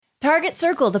Target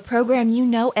Circle, the program you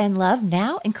know and love,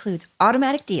 now includes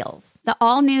automatic deals. The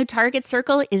all-new Target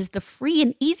Circle is the free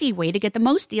and easy way to get the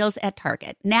most deals at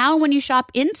Target. Now, when you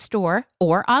shop in-store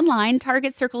or online,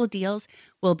 Target Circle deals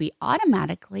will be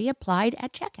automatically applied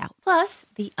at checkout. Plus,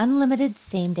 the unlimited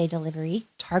same-day delivery,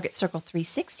 Target Circle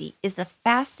 360, is the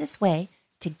fastest way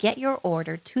to get your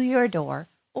order to your door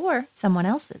or someone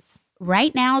else's.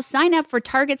 Right now, sign up for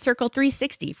Target Circle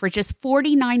 360 for just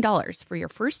 $49 for your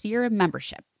first year of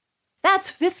membership.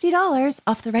 That's $50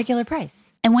 off the regular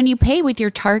price. And when you pay with your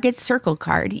Target Circle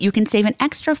card, you can save an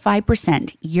extra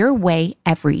 5% your way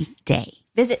every day.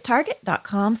 Visit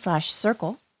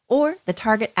target.com/circle or the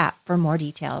Target app for more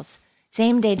details.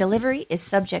 Same-day delivery is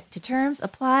subject to terms,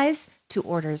 applies to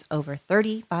orders over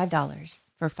 $35.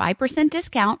 For 5%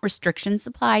 discount, restrictions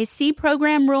apply. See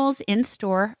program rules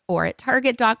in-store or at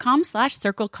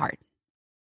target.com/circle card.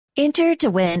 Enter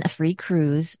to win a free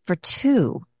cruise for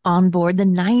two on board the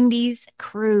 90s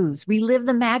cruise. Relive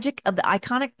the magic of the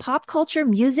iconic pop culture,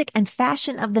 music, and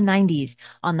fashion of the 90s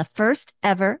on the first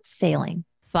ever sailing.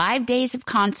 5 days of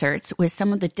concerts with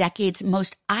some of the decade's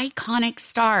most iconic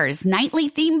stars, nightly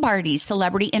theme parties,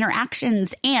 celebrity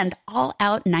interactions, and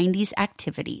all-out 90s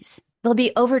activities. There'll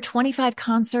be over 25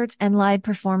 concerts and live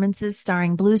performances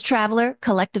starring Blues Traveler,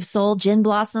 Collective Soul, Gin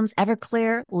Blossoms,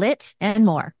 Everclear, Lit, and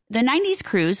more. The 90s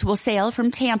cruise will sail from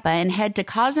Tampa and head to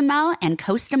Cozumel and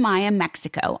Costa Maya,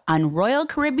 Mexico on Royal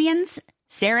Caribbean's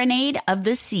Serenade of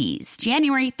the Seas,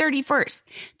 January 31st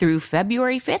through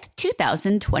February 5th,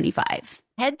 2025.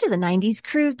 Head to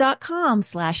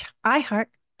the90scruise.com/iHeart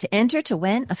to enter to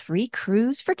win a free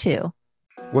cruise for two.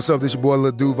 What's up, this your boy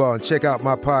Lil Duval, and check out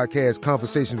my podcast,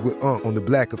 Conversations with Unc, on the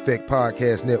Black Effect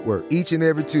Podcast Network. Each and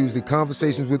every Tuesday,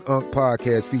 Conversations with Unc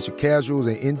podcast feature casual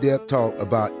and in-depth talk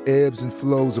about ebbs and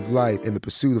flows of life and the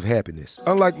pursuit of happiness.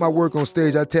 Unlike my work on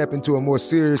stage, I tap into a more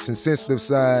serious and sensitive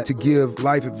side to give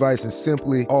life advice and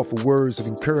simply offer words of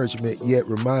encouragement, yet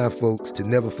remind folks to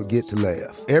never forget to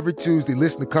laugh. Every Tuesday,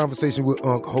 listen to Conversation with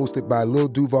Unc, hosted by Lil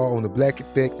Duval on the Black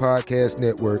Effect Podcast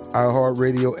Network,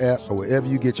 iHeartRadio app, or wherever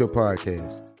you get your podcasts.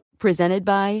 Presented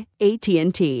by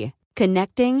AT&T.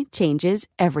 Connecting changes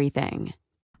everything.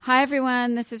 Hi,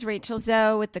 everyone. This is Rachel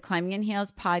Zoe with the Climbing in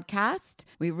Heels podcast.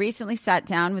 We recently sat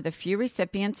down with a few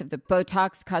recipients of the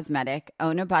Botox Cosmetic,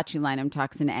 Onabotulinum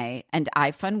Toxin A, and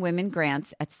iFund Women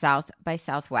grants at South by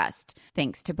Southwest,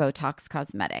 thanks to Botox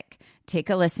Cosmetic.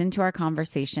 Take a listen to our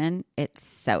conversation. It's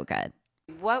so good.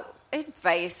 What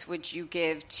advice would you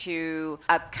give to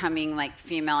upcoming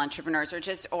female entrepreneurs or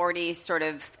just already sort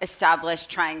of established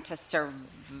trying to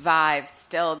survive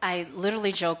still? I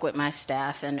literally joke with my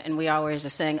staff and we always are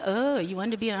saying, oh, you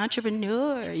want to be an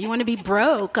entrepreneur? You want to be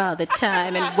broke all the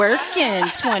time and working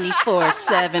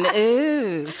 24/7.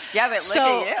 Ooh. Yeah, but look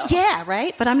at you. Yeah,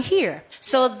 right? But I'm here.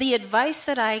 So the advice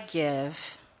that I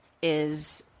give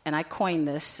is, and I coined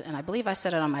this, and I believe I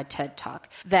said it on my TED Talk,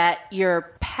 that your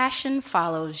passion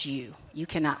follows you. You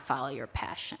cannot follow your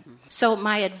passion. So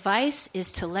my advice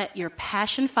is to let your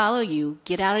passion follow you,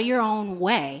 get out of your own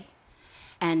way,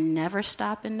 and never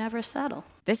stop and never settle.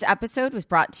 This episode was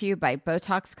brought to you by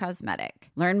Botox Cosmetic.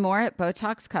 Learn more at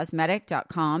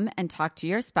BotoxCosmetic.com and talk to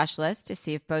your specialist to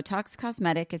see if Botox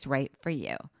Cosmetic is right for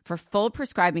you. For full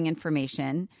prescribing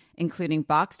information, including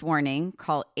boxed warning,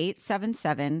 call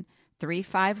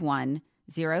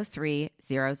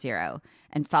 877-351-0300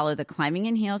 and follow the Climbing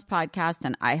in Heels podcast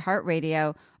on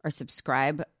iHeartRadio or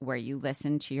subscribe where you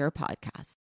listen to your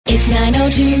podcast. It's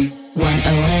 902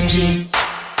 1OMG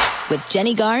with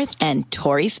Jenny Garth and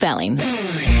Tori Spelling.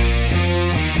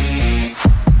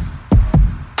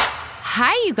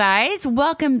 Hi, you guys.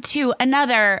 Welcome to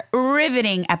another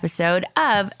riveting episode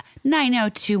of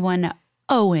 9021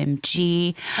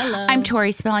 OMG. Hello. I'm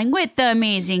Tori Spelling with the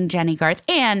amazing Jenny Garth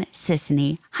and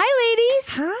Sissany. Hi, ladies.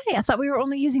 Hi. I thought we were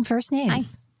only using first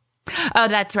names. Oh,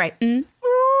 that's right.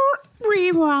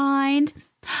 Rewind.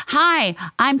 Hi,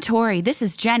 I'm Tori. This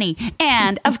is Jenny.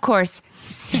 And, of course,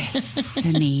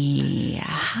 Sissany.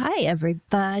 Hi,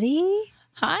 everybody.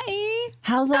 Hi.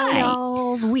 How's all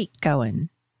y'all's week going?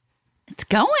 It's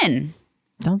going.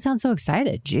 Don't sound so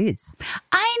excited. Jeez.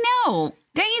 I know.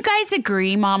 Don't you guys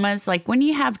agree, mamas? Like when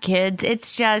you have kids,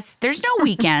 it's just, there's no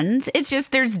weekends. It's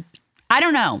just, I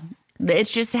don't know. It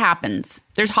just happens.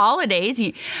 There's holidays.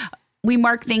 We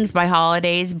mark things by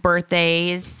holidays,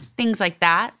 birthdays, things like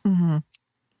that. Mm-hmm.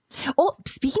 Oh,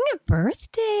 speaking of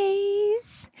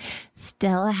birthdays,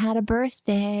 Stella had a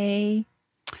birthday.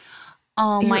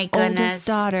 Oh, my goodness. Your oldest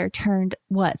daughter turned,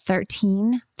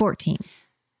 13? 14.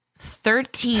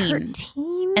 13.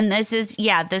 And this is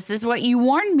what you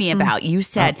warned me about. You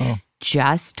said,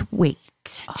 just wait.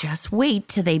 Just wait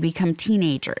till they become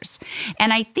teenagers.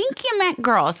 And I think you meant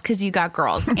girls because you got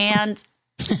girls. And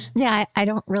Yeah, I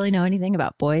don't really know anything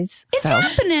about boys. it's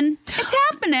happening. It's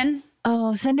happening.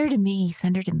 Oh, send her to me.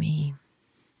 Send her to me.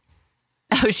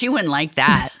 Oh, she wouldn't like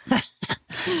that.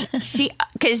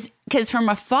 Because from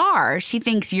afar, she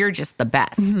thinks you're just the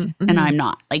best. And I'm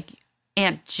not. Like,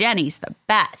 Aunt Jenny's the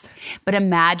best. But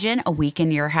imagine a week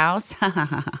in your house.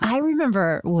 I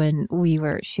remember when we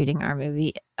were shooting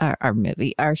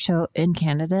our show in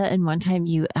Canada, and one time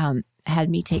you had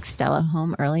me take Stella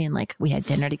home early, and like we had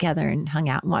dinner together and hung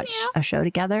out and watched a show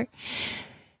together.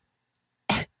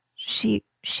 She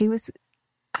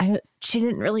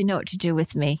didn't really know what to do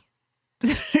with me.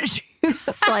 She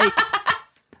was like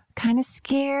kind of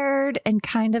scared and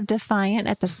kind of defiant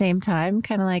at the same time,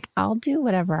 kind of like, I'll do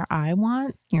whatever I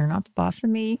want. You're not the boss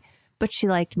of me. But she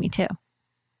liked me too.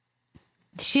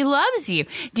 She loves you.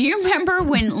 Do you remember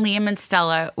when Liam and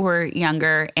Stella were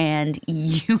younger and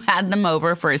you had them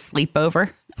over for a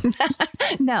sleepover?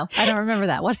 No, I don't remember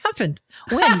that. What happened?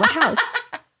 When? What house?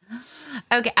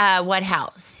 Okay, what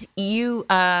house? You,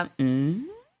 I don't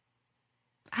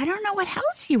know what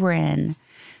house you were in.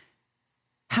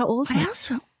 How old? What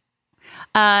house?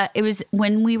 It was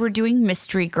when we were doing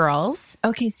Mystery Girls.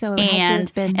 Okay, so it had to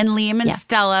have been... and Liam and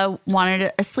Stella wanted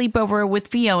a sleepover with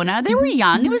Fiona. They were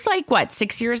young. It was like, what,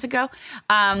 6 years ago?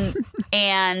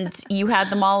 And you had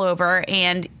them all over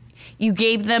and you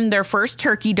gave them their first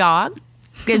turkey dog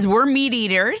because we're meat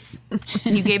eaters.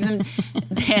 And you gave them,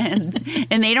 and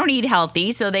they don't eat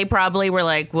healthy. So they probably were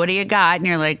like, what do you got? And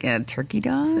you're like, turkey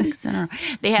dogs? I don't know.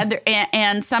 They had their,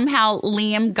 and somehow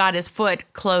Liam got his foot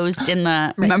closed in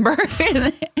the, remember?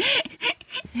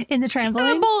 In the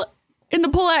trampoline? In the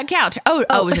pull-out couch. Oh,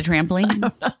 it was a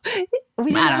trampoline?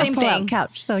 We didn't have a Same pull-out thing.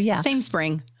 couch, so yeah. Same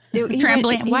spring.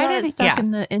 Trampoline. Why did it stuck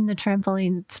in the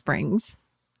trampoline springs?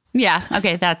 Yeah.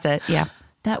 Okay, that's it. Yeah.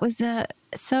 That was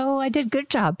so I did a good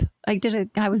job. I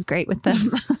was great with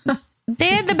them. They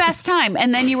had the best time.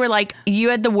 And then you were like, you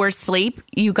had the worst sleep.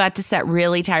 You got to set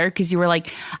really tired because you were like,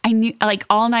 I knew, like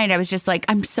all night I was just like,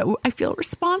 I feel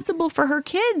responsible for her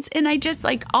kids. And I just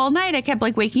like all night I kept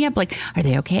like waking up like, are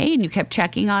they okay? And you kept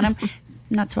checking on them.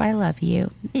 And that's why I love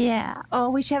you. Yeah. Oh,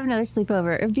 we should have another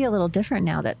sleepover. It would be a little different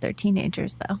now that they're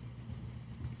teenagers though.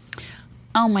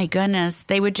 Oh my goodness.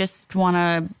 They would just want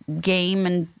to game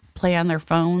and play on their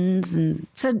phones. And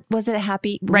so was it a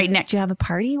happy, right next? Did you have a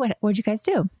party? What'd you guys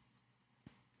do?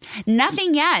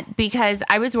 Nothing yet because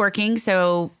I was working,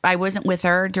 so I wasn't with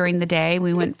her during the day.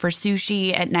 We went for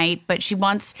sushi at night, but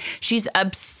she's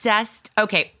obsessed.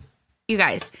 Okay, you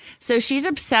guys. So she's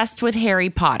obsessed with Harry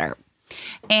Potter.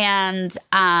 And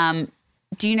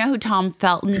do you know who Tom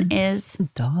Felton is?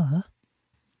 Duh.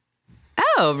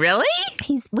 Oh, really?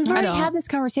 We've already had this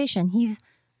conversation. He's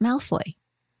Malfoy.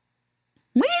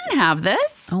 We didn't have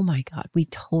this. Oh my God. We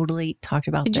totally talked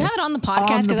about this. Did you have it on the podcast?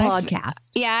 On the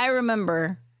podcast. Yeah, I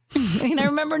remember. And I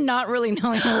remember not really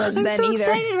knowing who it was I'm then so either.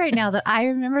 excited right now that I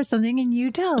remember something and you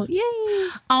don't. Yay.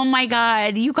 Oh my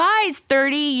God. You guys,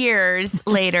 30 years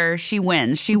later, she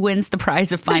wins. She wins the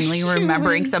prize of finally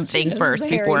remembering something first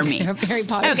before me. Harry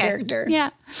Potter character.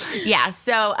 Yeah. Yeah.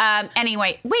 So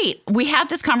anyway, wait, we had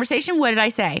this conversation. What did I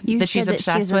say? You that said she's that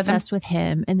obsessed she's with obsessed with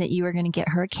him and that you were going to get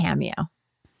her a cameo.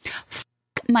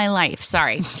 My life.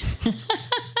 Sorry.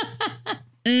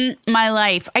 My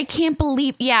life. I can't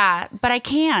believe. Yeah, but I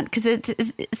can't because it's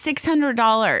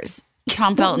 $600.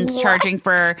 Tom Felton's charging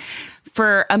for a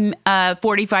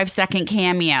 45-second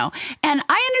cameo, and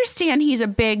I understand he's a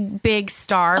big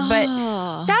star, but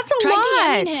that's a Try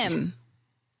lot. DMing him.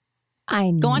 I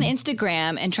know. Go on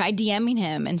Instagram and try DMing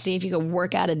him and see if you could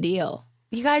work out a deal.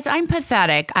 You guys, I'm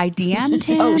pathetic. I DM'd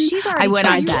him. Oh, she's already I went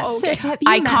tried on that. Okay. Sis, have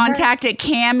you I met her? contacted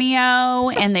Cameo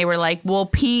and they were like, we'll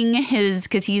ping his,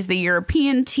 because he's the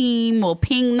European team. We'll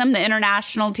ping them, the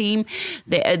international team.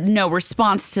 No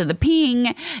response to the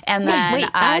ping. And then Wait,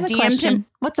 I have a DM'd question. him.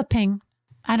 What's a ping?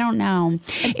 I don't know.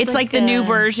 It's like the new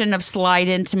version of slide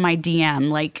into my DM.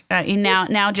 Like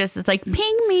now just, it's like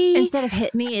ping me. Instead of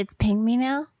hit me, it's ping me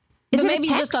now? Is But it a maybe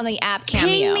text? just on the app Cameo.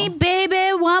 Ping me,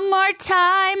 baby, one more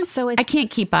time. So it's I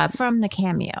can't keep up. from the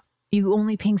cameo. You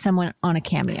only ping someone on a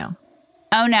cameo.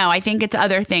 Oh, no. I think it's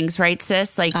other things, right,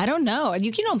 sis? Like, I don't know. You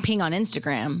don't ping on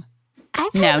Instagram.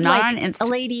 I've No, had not like on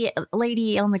Insta- a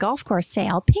lady on the golf course say,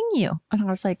 "I'll ping you," and I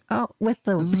was like, "Oh, with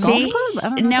the See? golf club?" I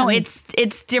don't know No, if I'm-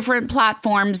 it's different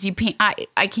platforms. You ping.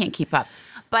 I can't keep up.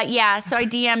 But yeah, so I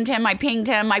DM'd him. I pinged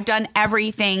him. I've done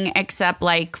everything except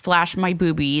like flash my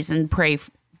boobies and pray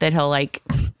that he'll like.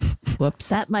 Whoops.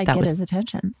 that might that get was- his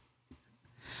attention.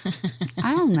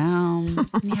 I don't know.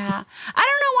 Yeah, I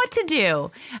don't know what to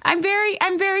do. I'm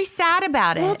very sad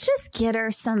about it. Well, just get her.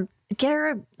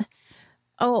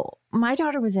 Oh, my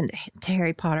daughter was into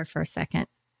Harry Potter for a second,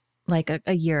 like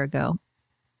a year ago,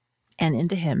 and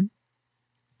into him.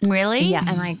 Really? Yeah.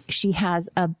 And she has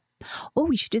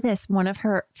we should do this. One of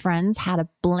her friends had a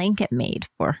blanket made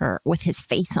for her with his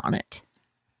face on it.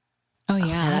 Oh,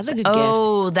 yeah. That's a good gift.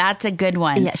 Oh, that's a good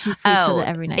one. Yeah, she sleeps with it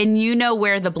every night. And you know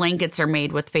where the blankets are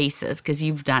made with faces because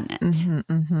you've done it.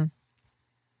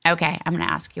 Okay, I'm going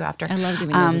to ask you after. I love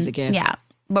giving those as a gift. Yeah.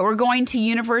 But we're going to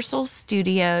Universal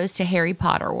Studios to Harry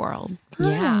Potter World.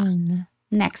 Yeah.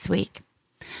 Next week.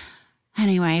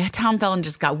 Anyway, Tom Felton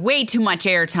just got way too much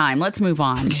airtime. Let's move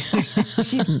on.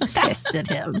 She's pissed at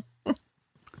him.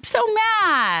 So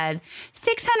mad.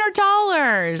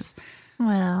 $600.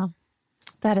 Well,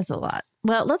 that is a lot.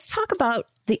 Well, let's talk about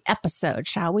the episode,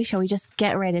 shall we? Shall we just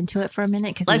get right into it for a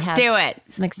minute? Because Let's do it.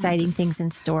 Some exciting things in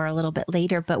store a little bit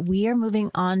later. But we are moving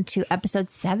on to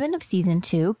episode 7 of season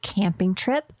 2, Camping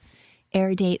Trip.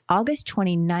 Air date August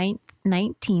 29th,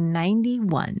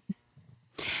 1991.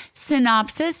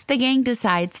 Synopsis: the gang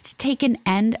decides to take an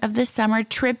end of the summer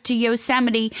trip to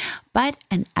Yosemite, but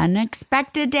an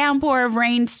unexpected downpour of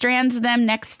rain strands them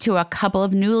next to a couple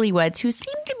of newlyweds who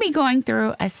seem to be going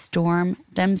through a storm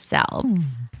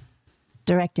themselves.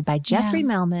 Directed by Jeffrey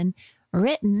Melman,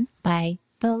 written by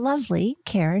the lovely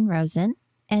Karen Rosen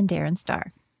and Darren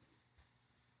Star.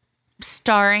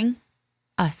 Starring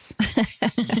us. Go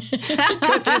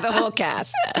through the whole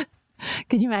cast.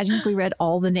 Could you imagine if we read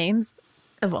all the names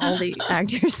of all the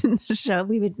actors in the show?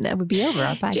 That would be over.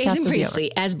 Our podcast Jason would be over.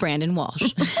 Priestley as Brandon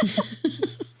Walsh.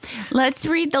 Let's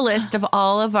read the list of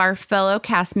all of our fellow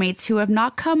castmates who have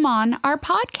not come on our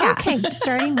podcast. Okay,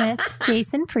 starting with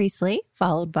Jason Priestley,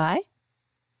 followed by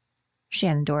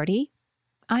Shannon Doherty,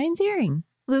 Ian Ziering,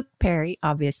 Luke Perry,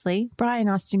 obviously, Brian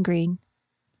Austin Green,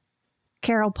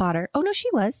 Carol Potter. Oh, no, she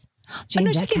was.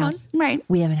 James Eckhouse. Right.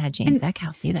 We haven't had James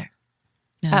Eckhouse either.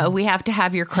 We have to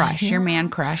have your crush, your man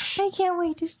crush. I can't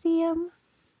wait to see him.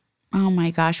 Oh my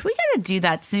gosh, we got to do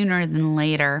that sooner than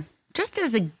later, just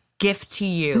as a gift to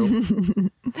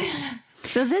you.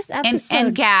 So this episode...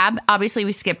 And Gab, obviously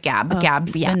we skipped Gab.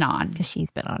 Gab's been on. Because she's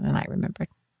been on and I remembered.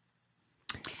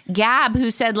 Gab,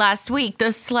 who said last week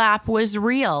the slap was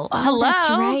real. Oh, Hello. that's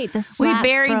right. The slap we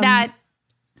buried that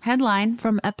headline.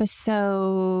 From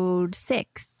episode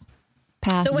 6.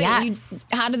 So wait,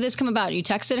 how did this come about? You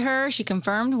texted her, she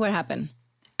confirmed, what happened?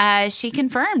 She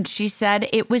confirmed. She said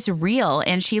it was real,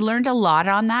 and she learned a lot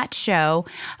on that show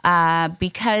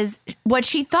because what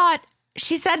she thought,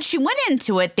 she said she went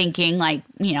into it thinking like,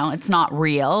 it's not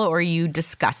real or you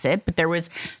discuss it, but there was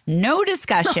no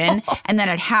discussion. And then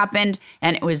it happened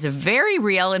and it was very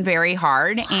real and very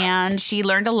hard. What? And she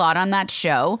learned a lot on that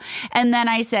show. And then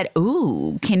I said,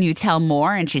 ooh, can you tell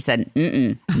more? And she said,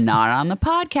 not on the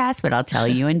podcast, but I'll tell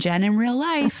you and Jen in real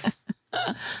life.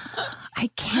 I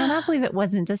cannot believe it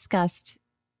wasn't discussed.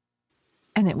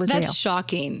 And it was That's real.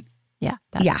 shocking. Yeah.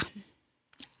 Yeah.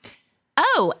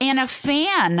 Oh, and a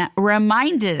fan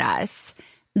reminded us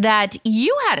that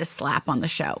you had a slap on the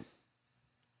show.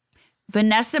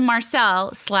 Vanessa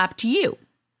Marcel slapped you.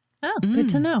 Oh, good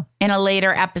to know. In a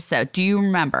later episode. Do you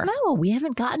remember? No, we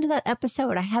haven't gotten to that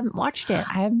episode. I haven't watched it.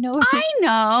 I have no... I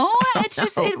know. It's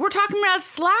just, we're talking about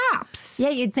slaps. Yeah,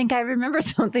 you'd think I remember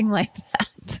something like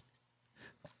that.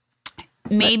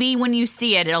 Maybe when you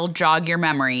see it, it'll jog your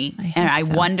memory. I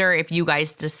wonder if you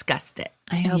guys discussed it.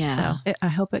 I hope so. I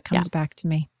hope it comes back to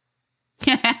me.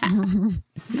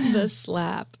 The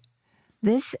slap.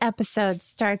 This episode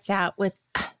starts out with,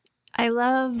 I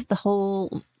love the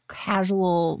whole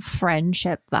casual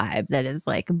friendship vibe that is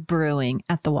like brewing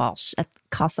at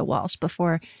Casa Walsh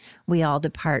before we all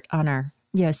depart on our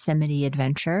Yosemite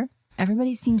adventure.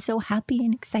 Everybody seems so happy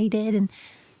and excited,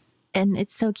 and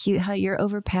it's so cute how you're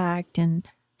overpacked and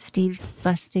Steve's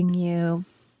busting you.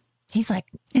 He's like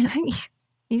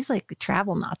a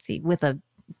travel Nazi with a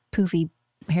poofy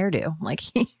hairdo. Like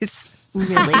he's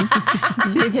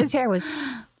really, his hair was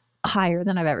higher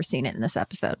than I've ever seen it in this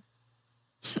episode.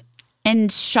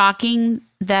 And shocking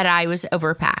that I was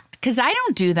overpacked because I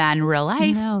don't do that in real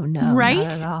life. No, right?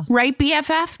 Not at all. Right,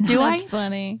 BFF? Do I? That's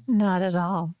funny. Not at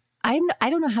all. I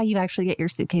don't know how you actually get your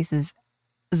suitcases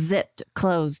zipped,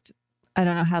 closed. I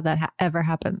don't know how that ever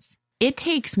happens. It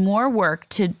takes more work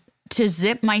to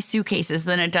zip my suitcases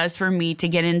than it does for me to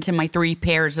get into my 3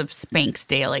 pairs of Spanx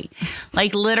daily.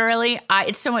 Like literally,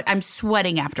 it's so much, I'm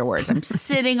sweating afterwards. I'm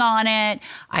sitting on it.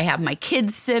 I have my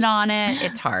kids sit on it.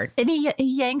 It's hard. And he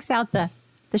yanks out the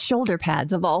shoulder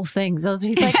pads of all things.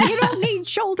 He's like, you don't need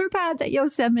shoulder pads at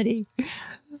Yosemite.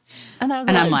 And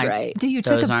I'm like, right. do you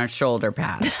Those aren't shoulder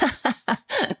pads.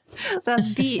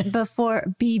 That's B before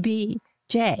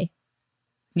BBJ.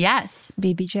 Yes.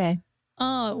 BBJ.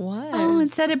 Oh, it was. Oh,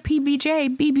 instead of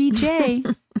PBJ,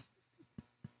 BBJ.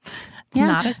 It's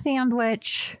not a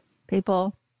sandwich,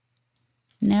 people.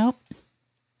 Nope.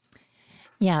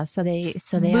 Yeah, so they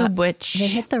Boobwitch. they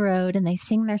hit the road and they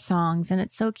sing their songs, and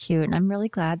it's so cute. And I'm really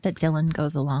glad that Dylan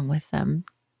goes along with them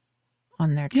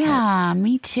on their trip. Yeah,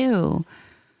 me too.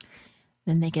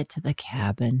 Then they get to the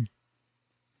cabin.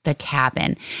 The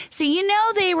cabin. So,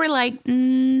 they were like,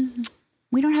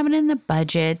 we don't have it in the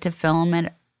budget to film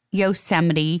at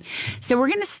Yosemite. So we're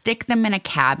going to stick them in a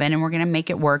cabin and we're going to make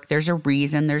it work. There's a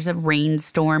reason. There's a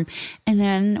rainstorm. And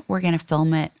then we're going to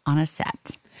film it on a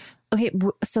set. Okay,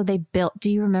 so they built, do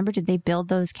you remember, did they build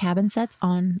those cabin sets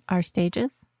on our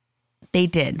stages? They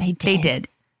did. They did.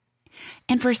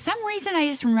 And for some reason, I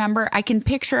just remember, I can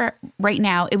picture right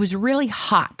now, it was really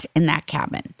hot in that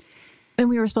cabin. And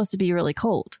we were supposed to be really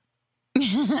cold.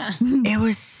 It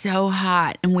was so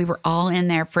hot. And we were all in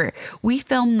there we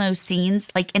filmed those scenes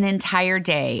like an entire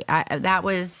day. That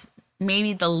was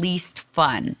maybe the least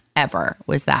fun ever,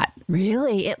 was that.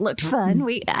 Really? It looked fun.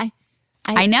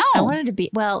 I know. I wanted to be,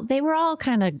 they were all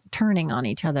kind of turning on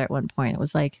each other at one point. It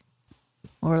was like,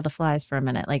 Lord of the Flies for a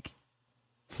minute. Like,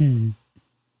 It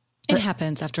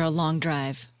happens after a long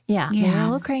drive. Yeah. They were a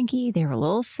little cranky. They were a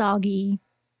little soggy.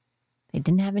 They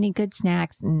didn't have any good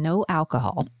snacks, no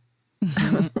alcohol,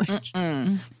 which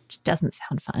doesn't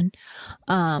sound fun.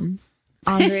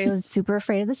 Andrea was super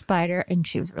afraid of the spider, and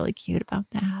she was really cute about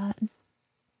that.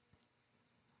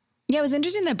 Yeah, it was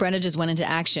interesting that Brenda just went into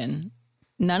action.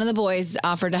 None of the boys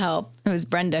offered to help. It was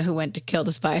Brenda who went to kill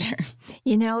the spider.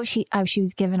 She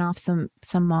was giving off some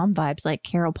mom vibes, like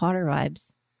Carol Potter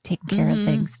vibes, taking care of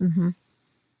things. Mm-hmm.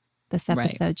 This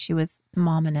episode, she was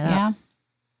momming it up.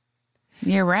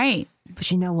 You're right.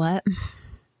 But you know what?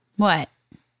 What?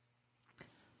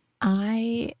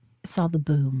 I saw the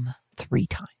boom 3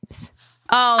 times.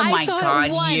 Oh I my saw God,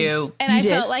 it once, you. And I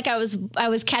felt like I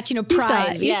was catching a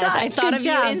prize. Yes, I thought of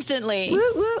you instantly. Woo,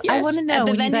 woo. Yes, I want to know at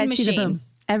the when you vending guys see the machine. boom.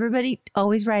 Everybody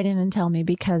always write in and tell me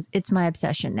because it's my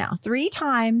obsession now. 3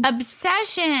 times.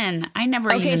 Obsession. I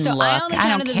never Okay, even so look. I only I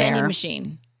counted don't the care. vending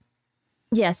machine.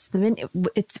 Yes,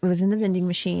 it was in the vending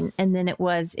machine, and then it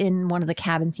was in one of the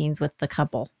cabin scenes with the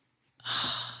couple.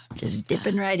 Just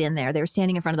dipping right in there. They were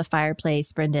standing in front of the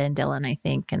fireplace, Brenda and Dylan, I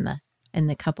think, and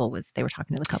the couple they were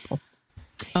talking to the couple.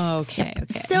 Okay.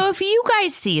 So if you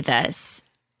guys see this,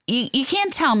 you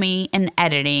can't tell me in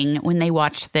editing when they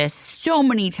watch this so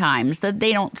many times that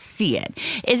they don't see it.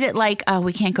 Is it like, oh,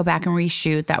 we can't go back and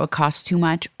reshoot, that would cost too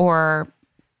much, or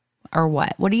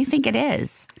what? What do you think it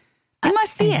is? They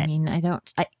must see it. I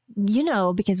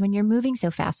mean, because when you're moving so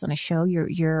fast on a show,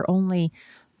 you're only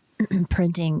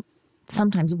printing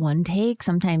sometimes 1 take,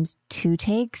 sometimes 2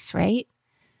 takes, right?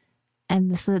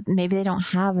 And so maybe they don't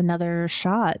have another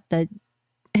shot that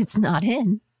it's not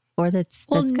in, or that's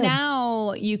good.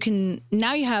 Now you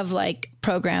have like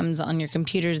programs on your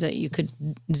computers that you could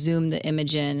zoom the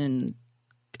image in and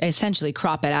essentially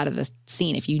crop it out of the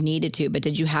scene if you needed to. But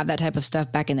did you have that type of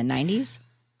stuff back in the 90s?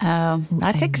 Oh,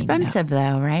 that's expensive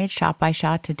though, right? Shot by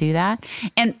shot to do that.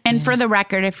 And for the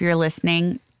record, if you're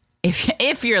listening,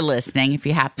 if you're listening, if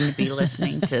you happen to be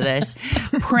listening to this,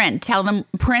 tell them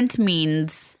print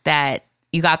means that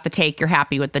you got the take, you're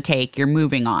happy with the take, you're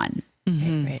moving on.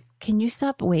 Mm-hmm. Right. Can you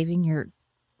stop waving your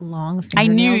long fingernails?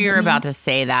 I knew you were about to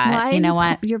say that. Why you know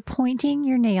what? You're pointing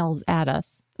your nails at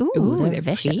us. Ooh, they're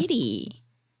vicious. pretty.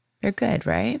 They're good,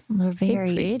 right? They're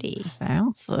very pretty.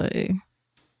 fancy.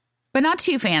 But not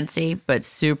too fancy, but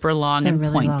super long They're and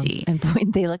really pointy. long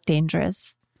and they look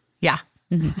dangerous. Yeah.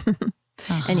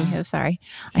 Anywho, sorry.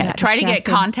 I got try to get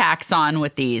distracted. contacts on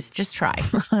with these. Just try.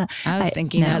 I was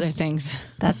thinking other things.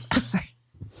 That's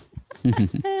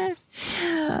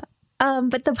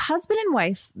but the husband and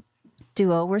wife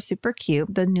duo were super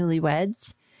cute, the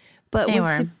newlyweds. But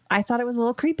I thought it was a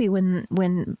little creepy when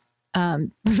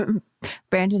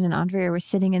Brandon and Andrea were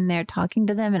sitting in there talking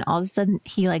to them, and all of a sudden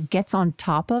he like gets on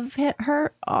top of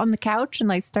her on the couch and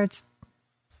like starts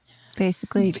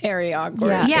basically Very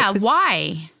awkward. Yeah.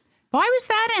 Why? Why was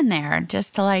that in there?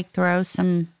 Just to like throw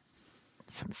some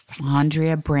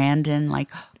Andrea, Brandon, like,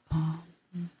 oh,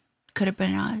 could have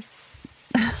been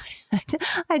us.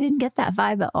 I didn't get that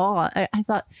vibe at all. I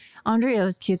thought Andrea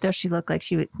was cute, though. She looked like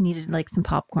she needed like some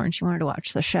popcorn. She wanted to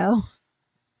watch the show.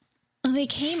 Well, they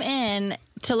came in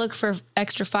to look for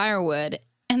extra firewood,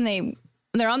 and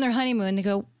they're on their honeymoon. They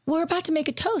go, "We're about to make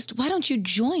a toast. Why don't you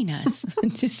join us?"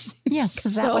 Yeah,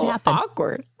 because that would happen.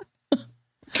 Awkward.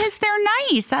 Because they're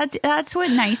nice. That's what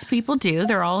nice people do.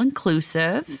 They're all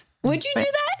inclusive. Would you do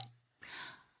that?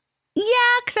 Yeah,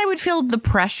 because I would feel the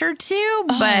pressure to,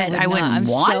 but I wouldn't I'm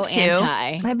want so to.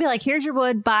 Anti. I'd be like, here's your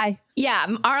wood. Bye. Yeah,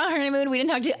 our honeymoon, we didn't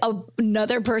talk to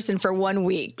another person for 1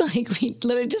 week. Like, we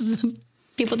literally just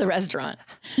people at the restaurant.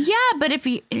 Yeah, but if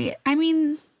you, I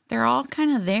mean, they're all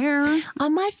kind of there.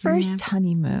 On my first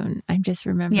honeymoon, I'm just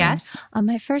remembering. Yes. On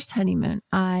my first honeymoon,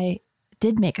 I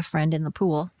did make a friend in the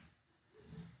pool.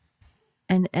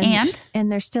 And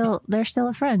they're still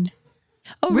a friend.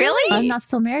 Oh, really? I'm not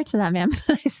still married to that man,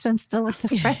 but I'm still with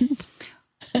the friend.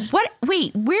 What?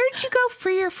 Wait, where did you go for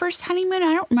your first honeymoon?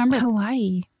 I don't remember.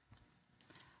 Hawaii.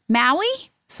 Maui?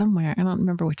 Somewhere. I don't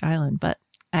remember which island, but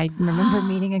I remember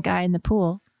meeting a guy in the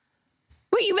pool.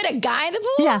 Wait, you met a guy in the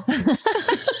pool? Yeah.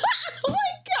 Oh my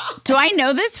God. Do I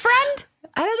know this friend?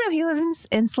 I don't know. He lives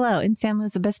in SLO in San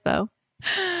Luis Obispo.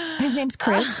 His name's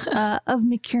Chris of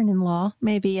McKiernan Law.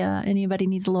 Maybe anybody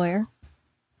needs a lawyer.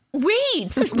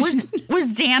 Wait,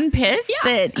 was Dan pissed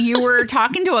that you were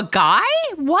talking to a guy?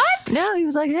 What? No, he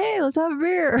was like, hey, let's have a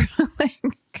beer.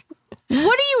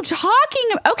 What are you talking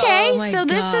about? Okay, Oh my so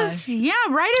gosh. this is,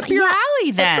 right up your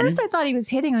alley then. At first I thought he was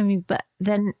hitting on me, but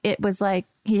then it was like,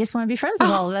 he just wanted to be friends with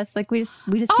all of us. Like we just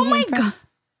Oh became my friends.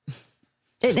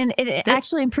 It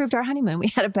actually improved our honeymoon. We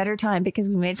had a better time because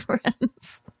we made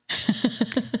friends.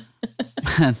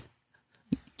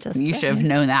 You should have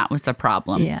known that was a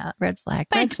problem. Yeah, red flag.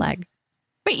 Red flag.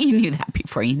 But you knew that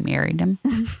before you married him.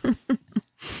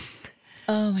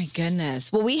 Oh my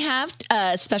goodness. Well, we have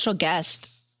a special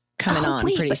guest coming on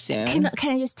wait, pretty but soon.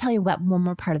 Can I just tell you about one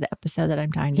more part of the episode that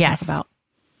I'm dying to talk about?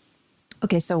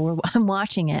 Okay, so I'm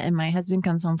watching it, and my husband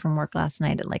comes home from work last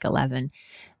night at like 11,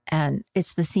 and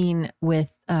it's the scene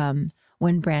with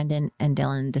when Brandon and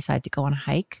Dylan decide to go on a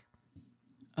hike.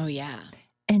 Oh yeah.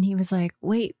 And he was like,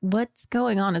 wait, what's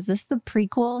going on? Is this the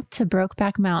prequel to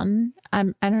Brokeback Mountain? I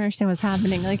don't understand what's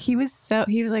happening. Like he was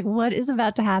like, what is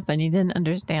about to happen? He didn't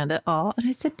understand at all. And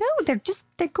I said, no, they're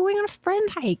going on a friend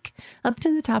hike up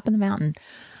to the top of the mountain.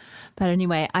 But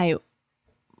anyway, I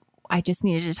just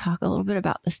needed to talk a little bit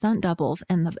about the stunt doubles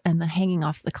and the hanging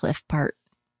off the cliff part.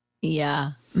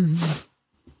 Yeah. Mm-hmm.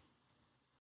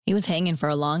 He was hanging for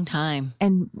a long time.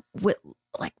 And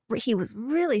he was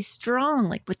really strong.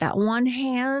 Like with that one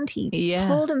hand, he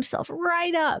pulled himself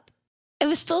right up. It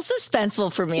was still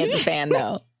suspenseful for me as a fan,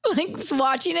 though. Like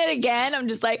watching it again, I'm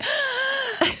just like.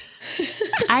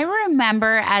 I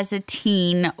remember as a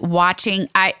teen watching.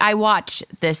 I watched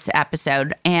this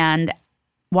episode and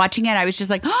watching it, I was just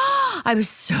like, oh, I was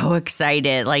so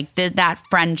excited. Like that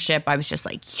friendship, I was just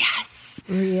like, yes,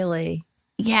 really,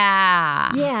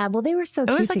 yeah, yeah. Well, they were so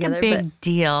cute it was like together, a big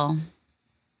deal.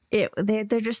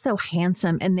 They're just so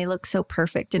handsome and they look so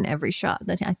perfect in every shot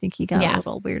that I think he got a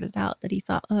little weirded out that he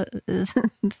thought, oh, this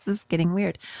is getting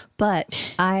weird. But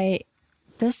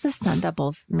the stunt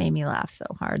doubles made me laugh so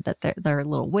hard that their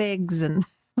little wigs and.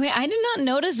 Wait, I did not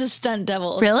notice the stunt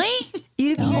double. Really?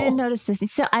 You didn't notice this.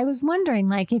 So I was wondering,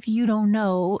 like, if you don't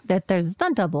know that there's a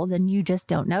stunt double, then you just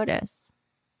don't notice.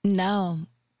 No,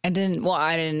 I didn't. Well,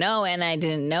 I didn't know and I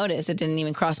didn't notice. It didn't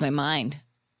even cross my mind.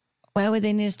 Why would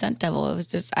they need a stunt double? It was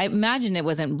just, I imagine it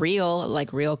wasn't real,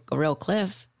 like a real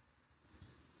cliff.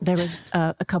 There was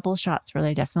a couple of shots where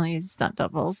they definitely used stunt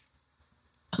doubles.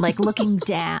 Like looking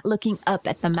down, looking up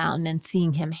at the mountain and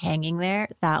seeing him hanging there.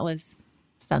 That was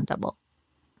stunt double.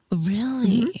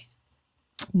 Really?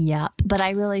 Mm-hmm. Yeah. But I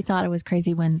really thought it was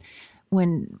crazy when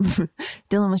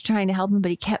Dylan was trying to help him,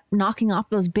 but he kept knocking off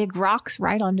those big rocks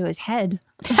right onto his head.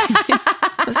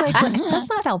 I was like, that's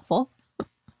not helpful.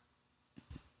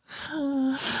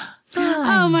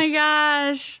 Oh my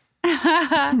gosh.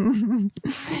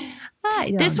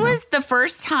 This was the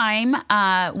first time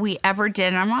we ever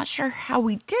did, and I'm not sure how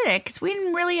we did it because we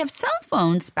didn't really have cell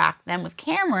phones back then with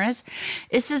cameras.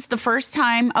 This is the first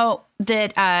time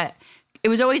that it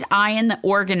was always Ian that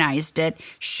organized it,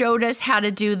 showed us how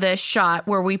to do the shot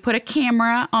where we put a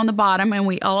camera on the bottom and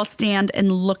we all stand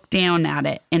and look down at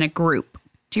it in a group.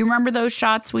 Do you remember those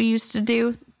shots we used to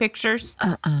do, pictures?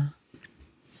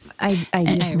 I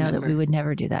just know that we would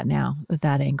never do that now with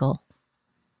that angle.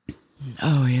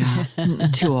 Oh, yeah.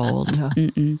 Too old.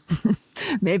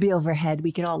 Maybe overhead,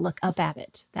 we could all look up at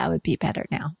it. That would be better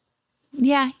now.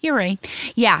 Yeah, you're right.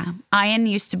 Yeah. Ian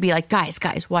used to be like, guys,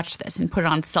 watch this and put it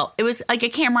on it was like a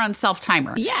camera on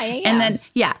self-timer. Yeah. And then,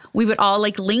 we would all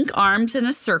like link arms in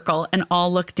a circle and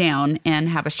all look down and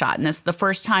have a shot. And it's the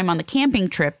first time on the camping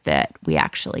trip that we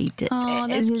actually did. Oh,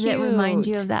 that's Does cute. it remind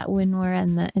you of that when we're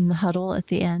in the huddle at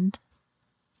the end?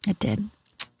 It did.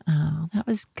 Oh, that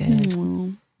was good.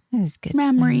 That was good.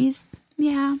 Memories.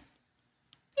 Yeah.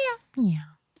 Yeah.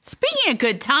 Speaking of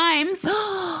good times.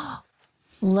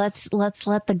 Let's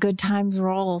let the good times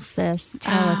roll, sis.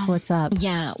 Tell us what's up.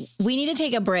 Yeah, we need to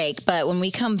take a break, but when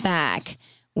we come back,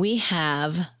 we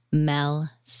have Mel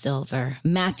Silver,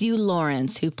 Matthew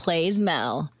Lawrence, who plays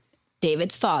Mel,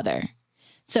 David's father.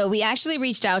 So we actually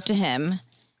reached out to him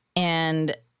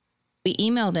and we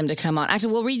emailed him to come on.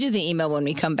 Actually, we'll redo the email when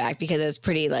we come back because it's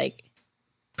pretty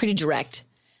direct.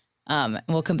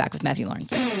 We'll come back with Matthew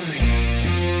Lawrence.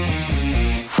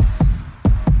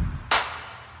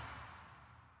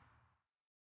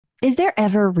 Is there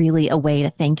ever really a way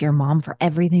to thank your mom for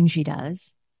everything she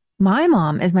does? My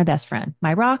mom is my best friend,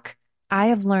 my rock. I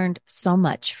have learned so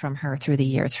much from her through the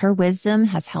years. Her wisdom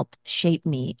has helped shape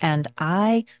me, and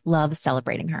I love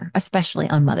celebrating her, especially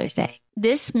on Mother's Day.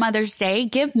 This Mother's Day,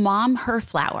 give Mom her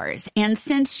flowers. And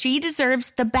since she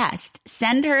deserves the best,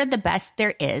 send her the best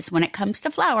there is. When it comes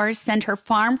to flowers, send her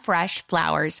farm fresh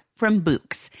flowers from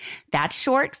Bouqs. That's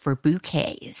short for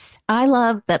bouquets. I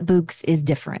love that Bouqs is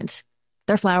different.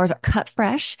 Their flowers are cut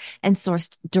fresh and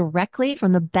sourced directly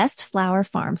from the best flower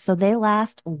farms, so they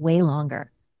last way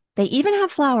longer. They even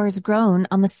have flowers grown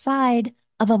on the side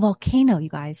of a volcano, you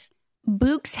guys.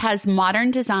 Bouqs has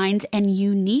modern designs and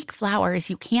unique flowers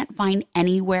you can't find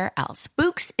anywhere else.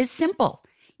 Bouqs is simple.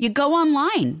 You go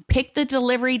online, pick the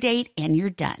delivery date, and you're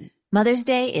done. Mother's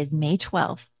Day is May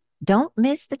 12th. Don't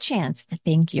miss the chance to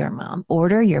thank your mom.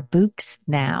 Order your Bouqs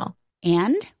now.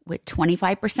 And with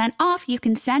 25% off, you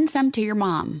can send some to your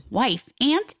mom, wife,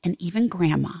 aunt, and even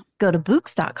grandma. Go to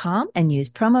Bouqs.com and use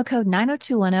promo code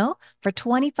 90210 for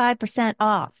 25%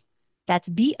 off. That's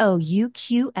BOUQS.com,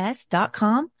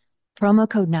 promo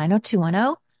code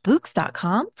 90210,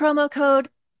 Bouqs.com, promo code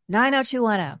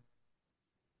 90210.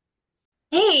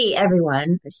 Hey,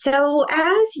 everyone. So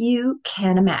as you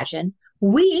can imagine,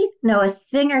 we know a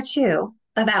thing or two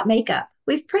about makeup.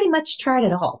 We've pretty much tried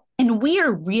it all. And we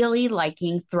are really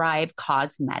liking Thrive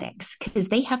Cosmetics because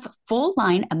they have a full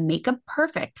line of makeup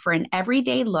perfect for an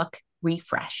everyday look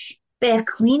refresh. They have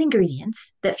clean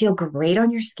ingredients that feel great on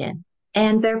your skin,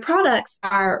 and their products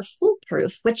are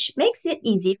foolproof, which makes it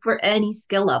easy for any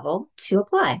skill level to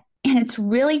apply. And it's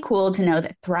really cool to know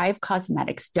that Thrive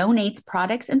Cosmetics donates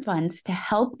products and funds to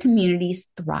help communities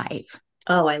thrive.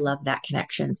 Oh, I love that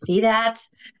connection. See that?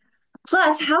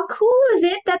 Plus, how cool is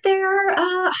it that their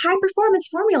high-performance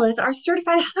formulas are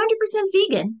certified 100%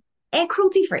 vegan and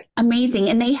cruelty-free? Amazing.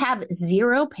 And they have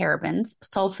 0 parabens,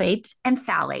 sulfates, and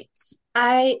phthalates.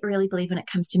 I really believe when it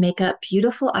comes to makeup,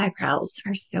 beautiful eyebrows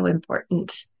are so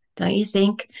important. Don't you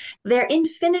think? Their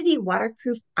Infinity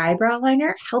Waterproof Eyebrow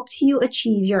Liner helps you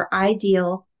achieve your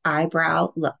ideal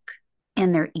eyebrow look.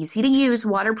 And their easy-to-use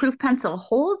waterproof pencil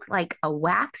holds like a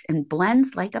wax and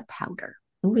blends like a powder.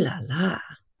 Ooh la la.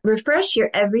 Refresh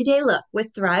your everyday look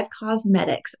with Thrive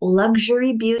Cosmetics,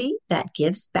 luxury beauty that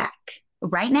gives back.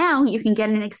 Right now, you can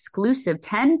get an exclusive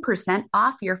 10%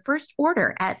 off your first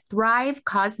order at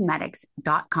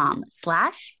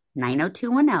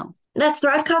thrivecosmetics.com/90210. That's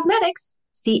Thrive Cosmetics,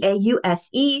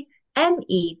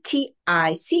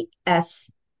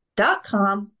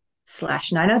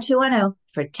 CAUSEMETICS.com/90210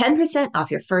 for 10% off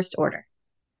your first order.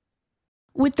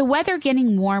 With the weather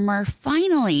getting warmer,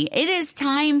 finally, it is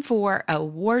time for a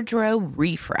wardrobe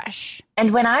refresh.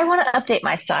 And when I want to update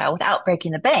my style without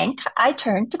breaking the bank, I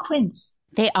turn to Quince.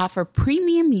 They offer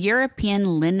premium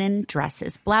European linen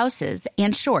dresses, blouses,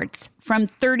 and shorts from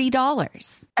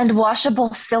 $30. And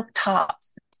washable silk tops,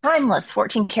 timeless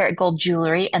 14-karat gold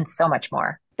jewelry, and so much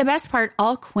more. The best part,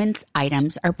 all Quince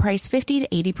items are priced 50 to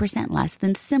 80% less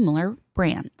than similar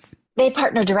brands. They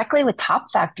partner directly with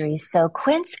top factories, so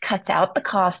Quince cuts out the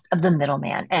cost of the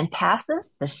middleman and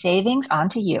passes the savings on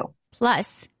to you.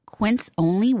 Plus, Quince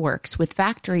only works with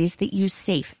factories that use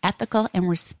safe, ethical, and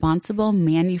responsible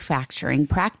manufacturing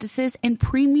practices and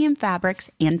premium fabrics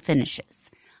and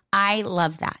finishes. I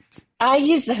love that. I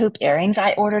use the hoop earrings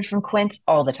I ordered from Quince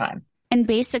all the time. And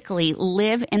basically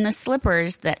live in the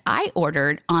slippers that I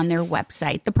ordered on their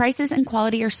website. The prices and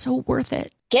quality are so worth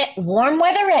it. Get warm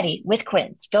weather ready with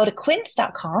Quince. Go to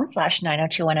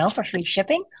quince.com/90210 for free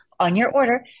shipping on your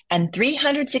order and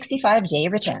 365-day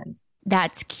returns.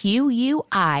 That's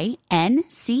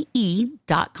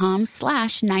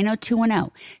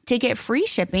QUINCE.com/90210 to get free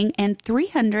shipping and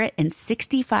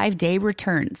 365-day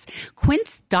returns.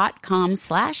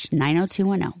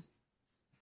 Quince.com/90210.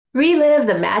 Relive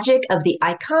the magic of the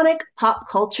iconic pop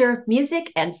culture, music,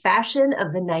 and fashion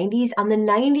of the 90s on the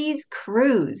 90s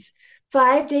Cruise.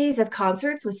 5 days of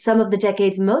concerts with some of the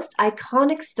decade's most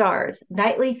iconic stars,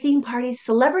 nightly theme parties,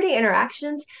 celebrity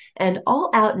interactions, and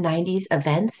all-out 90s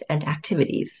events and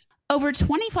activities. Over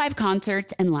 25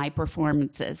 concerts and live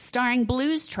performances starring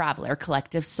Blues Traveler,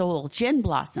 Collective Soul, Gin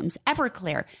Blossoms,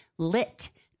 Everclear, Lit,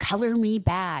 Color Me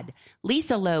Bad,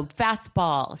 Lisa Loeb,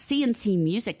 Fastball, CNC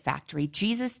Music Factory,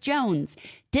 Jesus Jones,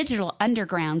 Digital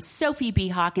Underground, Sophie B.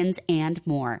 Hawkins, and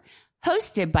more.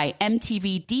 Hosted by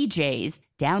MTV DJs,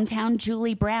 Downtown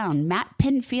Julie Brown, Matt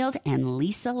Pinfield, and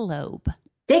Lisa Loeb.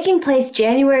 Taking place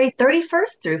January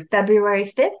 31st through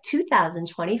February 5th,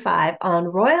 2025 on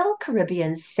Royal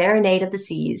Caribbean's Serenade of the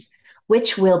Seas,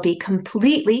 which will be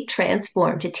completely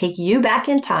transformed to take you back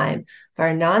in time for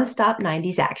a nonstop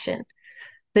 90s action.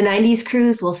 The 90s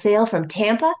cruise will sail from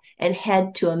Tampa and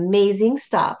head to amazing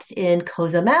stops in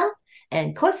Cozumel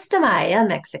and Costa Maya,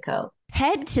 Mexico.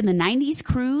 Head to the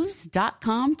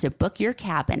 90scruise.com to book your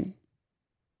cabin.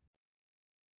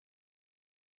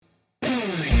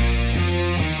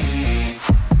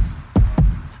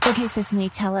 Okay, Sisney,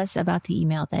 tell us about the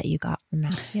email that you got from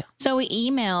Matthew. So we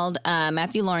emailed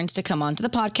Matthew Lawrence to come onto the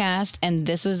podcast, and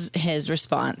this was his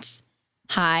response.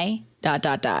 Hi, ...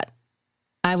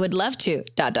 I would love to, ...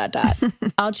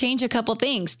 I'll change a couple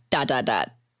things, ...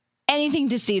 Anything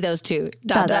to see those two, ...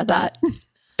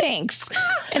 Thanks.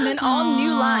 And then all new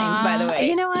lines, by the way.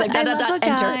 You know what? It's like, I love a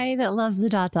guy that loves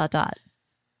the ...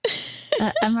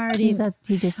 I'm already that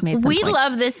he just made some We points.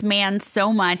 love this man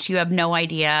so much. You have no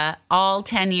idea. All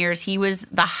 10 years, he was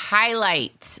the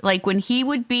highlight. Like when he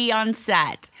would be on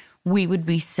set, we would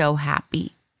be so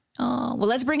happy. Oh, well,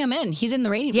 let's bring him in. He's in the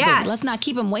radio. Yes. Let's not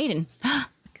keep him waiting.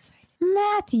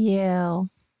 Matthew,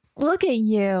 look at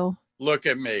you. Look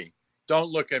at me. Don't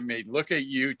look at me. Look at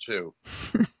you two.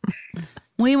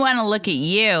 We want to look at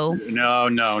you. No.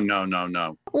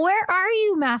 Where are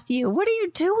you, Matthew? What are you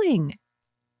doing?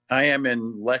 I am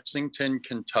in Lexington,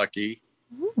 Kentucky.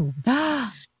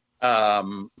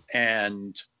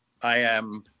 And I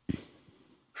am,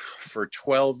 for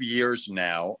 12 years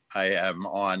now, I am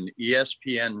on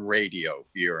ESPN radio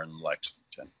here in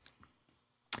Lexington.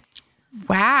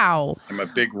 Wow. I'm a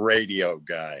big radio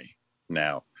guy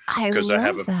now. I because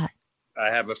love that. I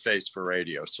have a face for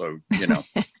radio. So, you know,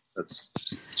 that's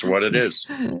what it is.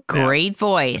 Great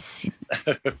voice.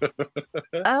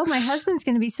 Oh, my husband's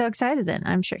going to be so excited then.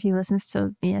 I'm sure he listens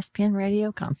to ESPN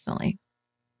radio constantly.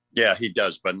 Yeah, he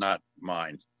does, but not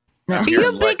mine. No. I'm Are here you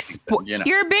in a big Lexington, you know.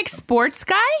 You're a big sports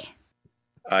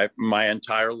guy? My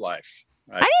entire life.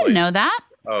 I didn't know that.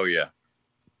 Oh, yeah.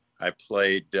 I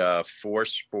played 4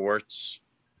 sports,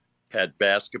 had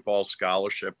basketball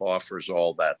scholarship offers,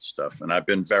 all that stuff. And I've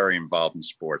been very involved in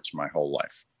sports my whole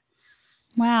life.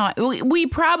 Wow. We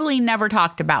probably never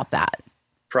talked about that.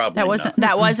 Probably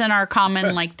that wasn't our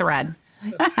common thread.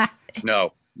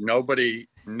 No, nobody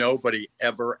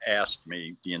ever asked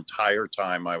me the entire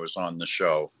time I was on the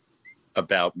show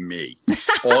about me.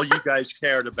 All you guys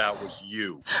cared about was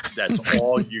you. That's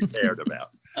all you cared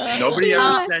about. Nobody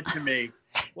ever said to me,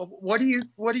 "Well, what do you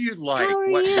like? How are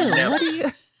you? Never. What do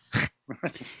you?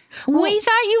 We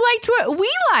thought you liked what we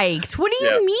liked. What do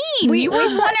you mean? You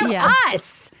were one of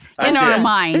us in our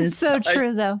minds. It's so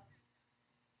true, though.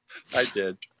 I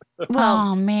did. Well,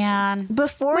 oh man!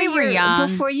 Before we were young,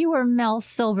 before you were Mel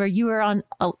Silver, you were on.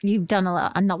 You've done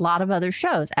on a lot of other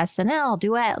shows, SNL,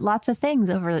 Duet, lots of things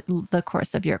over the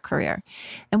course of your career.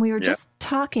 And we were just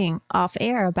talking off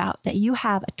air about that you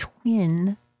have a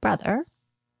twin brother.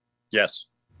 Yes.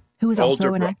 Who is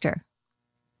also an actor.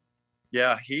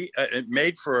 Yeah, it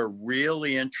made for a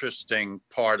really interesting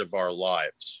part of our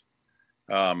lives.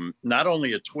 Not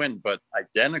only a twin, but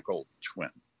identical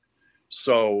twin.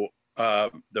 So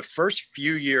the first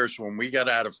few years when we got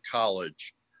out of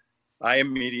college, I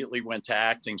immediately went to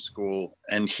acting school,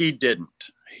 and he didn't.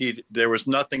 There was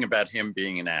nothing about him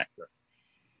being an actor.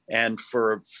 And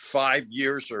for 5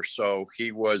 years or so,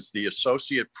 he was the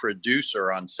associate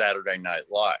producer on Saturday Night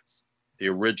Live, the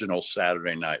original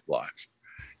Saturday Night Live.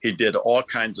 He did all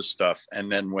kinds of stuff. And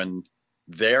then when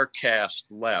their cast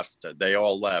left, they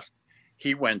all left,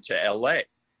 he went to LA.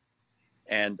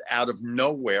 And out of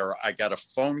nowhere, I got a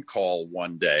phone call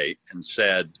one day and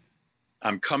said,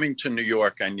 "I'm coming to New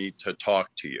York. I need to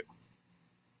talk to you."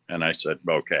 And I said,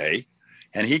 "Okay."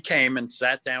 And he came and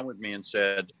sat down with me and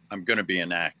said, "I'm going to be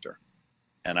an actor."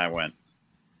 And I went,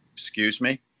 "Excuse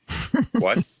me?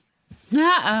 What?"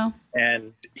 Uh-oh.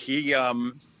 And he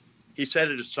said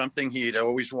it is something he had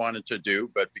always wanted to do,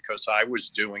 but because I was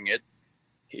doing it,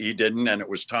 he didn't, and it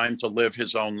was time to live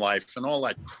his own life and all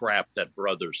that crap that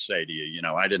brothers say to you. You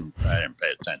know, I didn't pay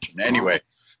attention anyway.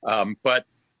 But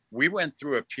we went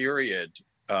through a period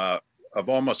of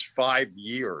almost 5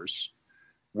 years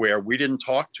where we didn't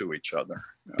talk to each other.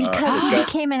 Because he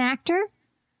became an actor?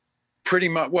 Pretty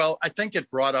much. Well, I think it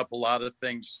brought up a lot of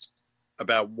things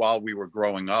about while we were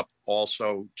growing up,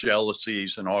 also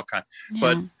jealousies and all kinds. Yeah.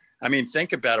 But I mean,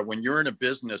 think about it. When you're in a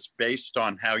business based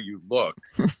on how you look,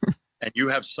 and you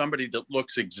have somebody that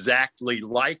looks exactly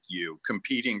like you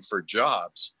competing for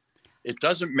jobs, it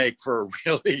doesn't make for a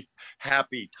really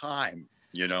happy time,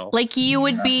 you know? Like you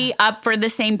would be up for the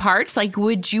same parts? Like,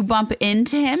 would you bump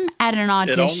into him at an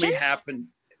audition?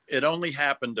 It only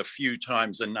happened a few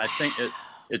times. And I think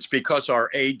it's because our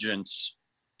agents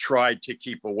tried to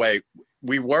keep away.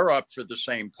 We were up for the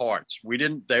same parts.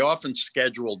 They often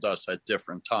scheduled us at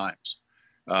different times.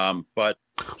 But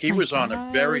he was on a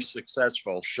very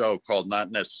successful show called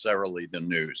Not Necessarily the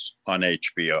News on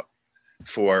HBO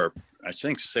for, I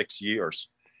think, 6 years.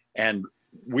 And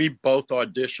we both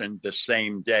auditioned the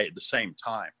same day, the same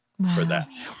time for that.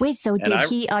 Wait, so did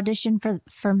he audition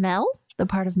for Mel, the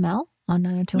part of Mel on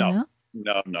 90210?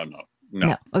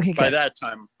 No. Okay, By good. that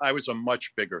time, I was a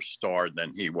much bigger star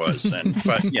than he was.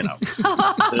 But, you know,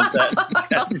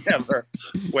 that never.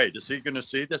 Wait, is he going to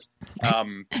see this?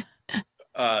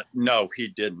 No, he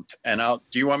didn't. And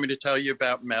do you want me to tell you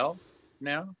about Mel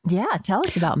now? Yeah, tell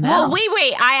us about Mel. Well,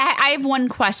 wait. I have one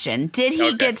question. Did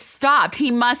he get stopped?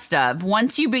 He must have.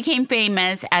 Once you became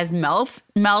famous as Mel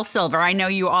Silver, I know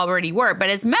you already were, but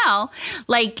as Mel,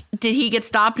 like, did he get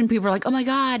stopped and people were like, oh my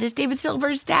God, it's David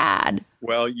Silver's dad?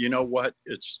 Well, you know what?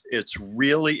 It's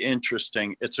really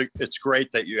interesting. It's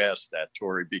great that you asked that,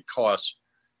 Tori, because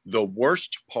the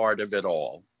worst part of it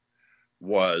all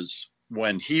was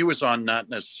when he was on Not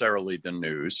Necessarily the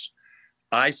News.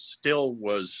 I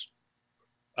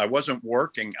wasn't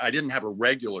working. I didn't have a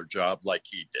regular job like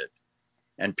he did.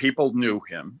 And people knew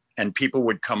him, and people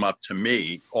would come up to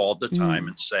me all the time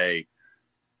and say,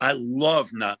 I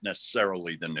love Not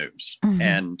Necessarily the News. Mm-hmm.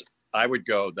 And I would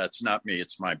go, that's not me,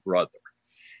 it's my brother.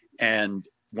 And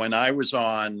when I was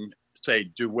on, say,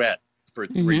 Duet for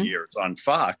 3 years on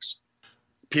Fox,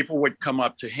 people would come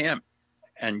up to him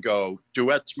and go,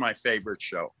 Duet's my favorite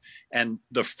show. And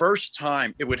the first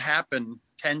time, it would happen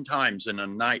 10 times in a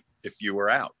night if you were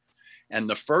out. And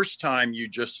the first time you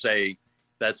just say,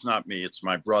 that's not me, it's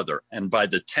my brother. And by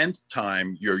the 10th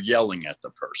time, you're yelling at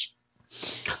the person.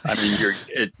 I mean,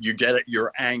 you get it,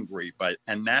 you're angry,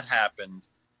 and that happened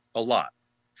a lot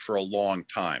for a long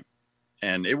time.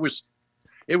 And it was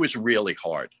really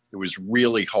hard. It was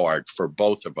really hard for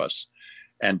both of us.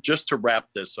 And just to wrap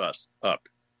this up,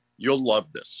 you'll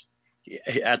love this.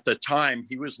 At the time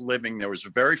he was living, there was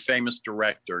a very famous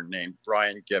director named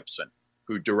Brian Gibson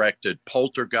who directed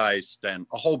Poltergeist and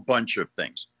a whole bunch of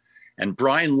things. And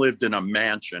Brian lived in a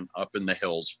mansion up in the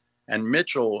hills, and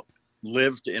Mitchell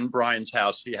lived in Brian's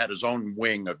house. He had his own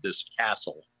wing of this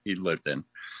castle he lived in.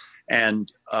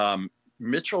 And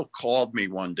Mitchell called me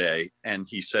one day and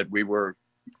he said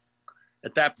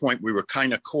at that point, we were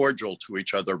kind of cordial to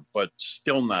each other, but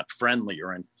still not friendly.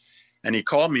 And he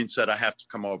called me and said, I have to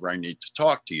come over. I need to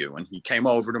talk to you. And he came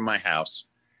over to my house.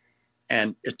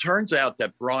 And it turns out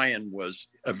that Brian was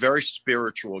a very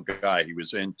spiritual guy. He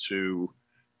was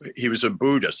a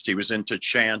Buddhist. He was into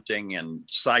chanting and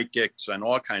psychics and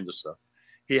all kinds of stuff.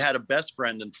 He had a best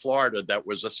friend in Florida that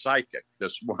was a psychic,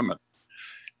 this woman.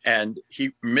 And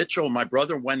Mitchell, my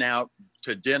brother, went out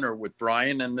to dinner with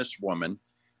Brian and this woman,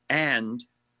 and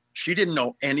she didn't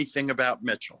know anything about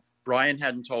Mitchell. Brian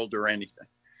hadn't told her anything.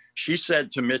 She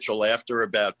said to Mitchell after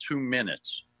about 2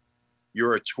 minutes,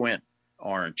 you're a twin,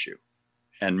 aren't you?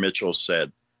 And Mitchell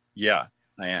said, yeah,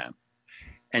 I am.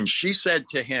 And she said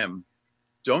to him,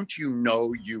 don't you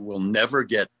know you will never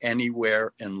get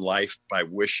anywhere in life by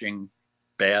wishing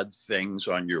bad things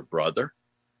on your brother?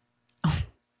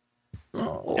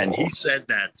 Oh. And he said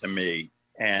that to me,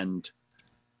 and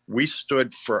we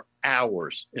stood for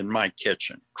hours in my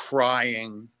kitchen,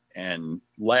 crying and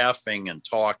laughing and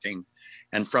talking.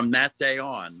 And from that day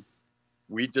on,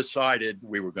 we decided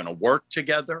we were going to work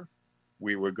together.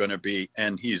 We were going to be,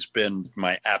 and he's been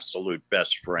my absolute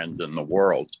best friend in the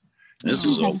world. This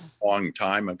is a long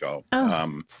time ago.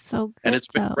 So good, and it's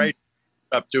been great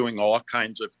up doing all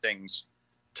kinds of things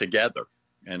together.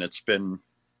 And it's been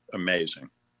amazing.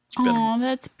 Oh,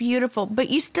 that's beautiful. But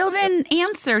you still didn't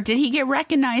answer. Did he get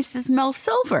recognized as Mel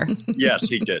Silver? Yes,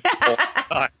 he did. All the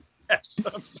time. Yes,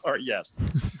 I'm sorry. Yes.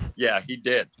 Yeah, he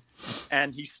did.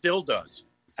 And he still does,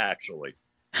 actually.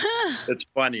 It's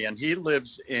funny. And he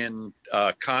lives in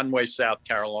Conway, South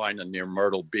Carolina, near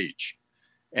Myrtle Beach.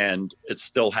 And it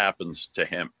still happens to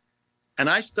him. And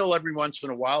I still, every once in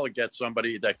a while, get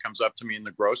somebody that comes up to me in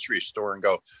the grocery store and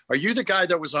go, are you the guy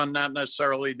that was on Not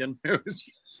Necessarily the News?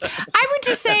 I would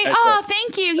just say, oh,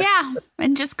 thank you. Yeah.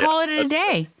 And just call it a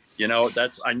day. You know,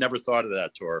 I never thought of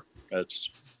that, Tor.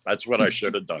 That's what I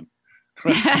should have done.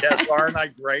 Yes, aren't I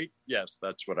great? Yes,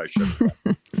 that's what I should have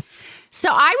done. So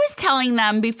I was telling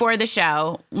them before the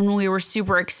show when we were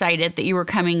super excited that you were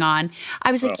coming on.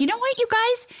 I was like, you know what, you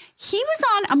guys? He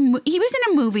was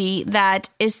in a movie that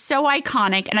is so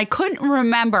iconic, and I couldn't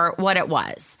remember what it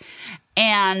was.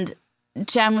 And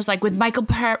Jen was like, with Michael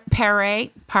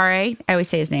Paré. I always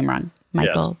say his name wrong.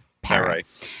 Michael Paré.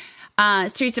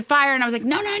 Streets of Fire, and I was like,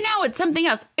 no, it's something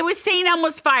else. It was St.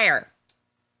 Elmo's Fire.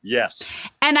 Yes.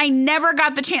 And I never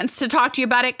got the chance to talk to you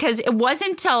about it because it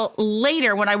wasn't until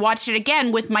later when I watched it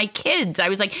again with my kids. I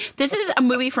was like, this is a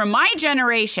movie from my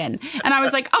generation. And I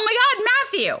was like, oh my God,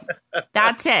 Matthew.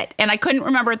 That's it. And I couldn't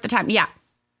remember at the time. Yeah.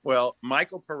 Well,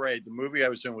 Michael Paré, the movie I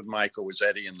was in with Michael was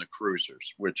Eddie and the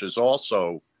Cruisers, which is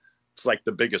also, it's like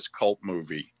the biggest cult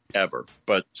movie ever.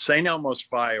 But St. Elmo's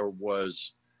Fire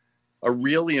was a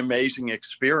really amazing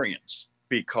experience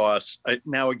because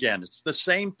now, again, it's the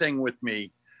same thing with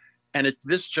me. And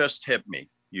this just hit me,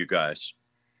 you guys.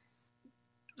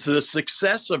 So the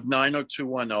success of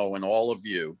 90210 and all of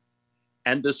you,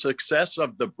 and the success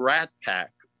of the Brat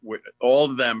Pack, with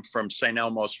all of them from St.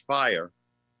 Elmo's Fire,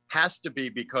 has to be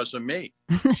because of me.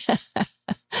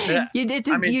 You did.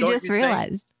 You just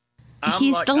realized.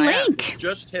 He's the link. It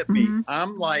just hit me.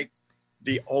 I'm like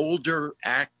the older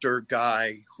actor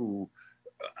guy who,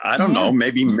 I don't know,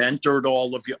 maybe mentored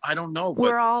all of you. I don't know.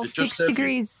 We're all 6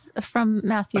 degrees from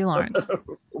Matthew Lawrence.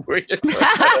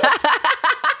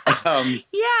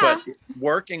 But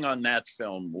working on that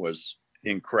film was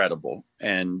incredible.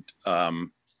 And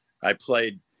I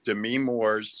played Demi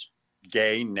Moore's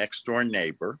gay next door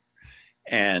neighbor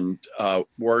and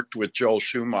worked with Joel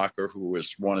Schumacher, who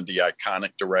was one of the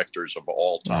iconic directors of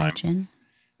all time.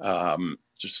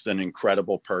 Just an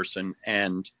incredible person.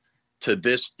 And to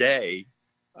this day,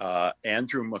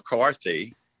 Andrew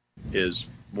McCarthy is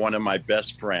one of my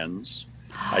best friends.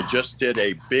 I just did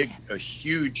a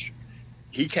huge,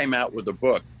 he came out with a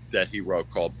book that he wrote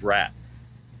called Brat.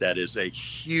 That is a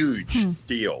huge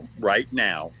deal right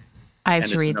now. I have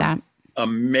to read that.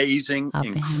 Amazing,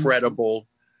 incredible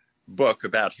book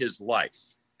about his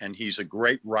life. And he's a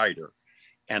great writer.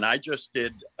 And I just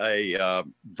did a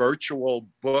virtual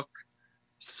book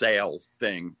sale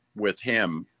thing with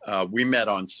him. We met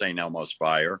on St. Elmo's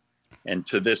Fire. And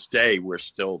to this day, we're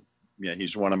still,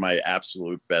 he's one of my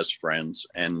absolute best friends.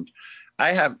 And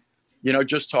I have,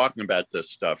 just talking about this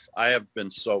stuff, I have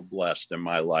been so blessed in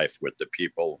my life with the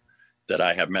people that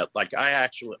I have met. Like I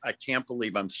can't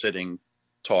believe I'm sitting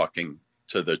talking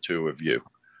to the two of you,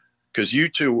 because you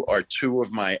two are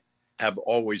have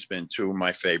always been two of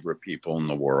my favorite people in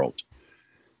the world.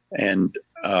 And,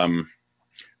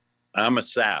 I'm a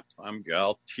sap.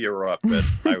 I'll tear up.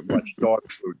 I watch dog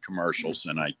food commercials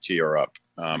and I tear up.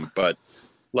 But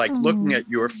like looking at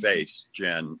your face,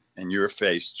 Jen, and your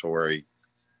face, Tori,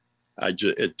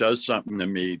 it does something to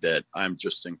me that I'm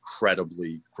just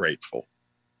incredibly grateful.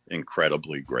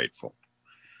 Incredibly grateful.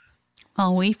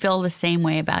 Well, we feel the same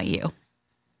way about you.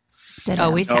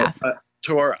 Always have.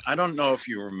 Tor, I don't know if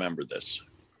you remember this,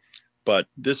 but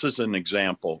this is an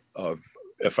example of,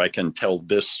 if I can tell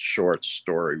this short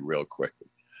story real quickly.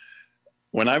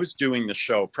 When I was doing the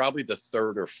show, probably the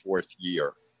third or fourth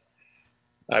year,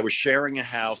 I was sharing a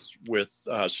house with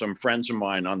some friends of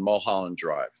mine on Mulholland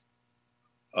Drive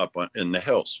up in the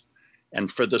hills. And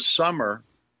for the summer,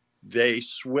 they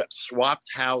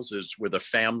swapped houses with a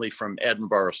family from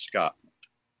Edinburgh, Scotland.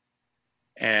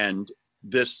 And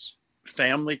this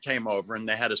family came over and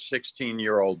they had a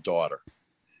 16-year-old daughter.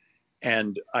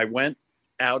 And I went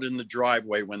out in the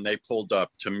driveway when they pulled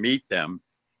up to meet them.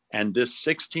 And this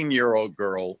 16-year-old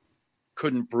girl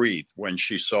couldn't breathe when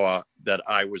she saw that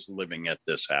I was living at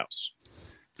this house,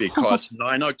 because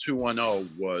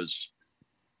 90210 was,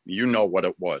 what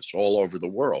it was, all over the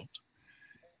world.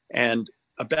 And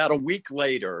about a week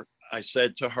later, I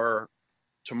said to her,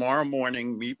 tomorrow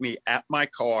morning, meet me at my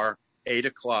car,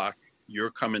 8:00.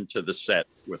 You're coming to the set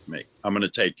with me. I'm going to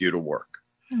take you to work.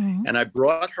 And I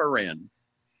brought her in.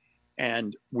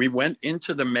 And we went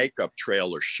into the makeup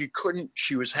trailer. She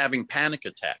was having panic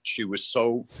attacks. She was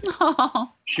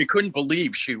she couldn't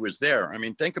believe she was there. I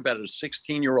mean, think about it, a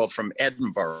 16-year-old from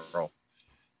Edinburgh.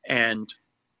 And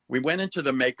we went into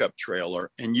the makeup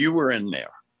trailer and you were in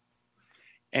there.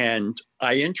 And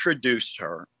I introduced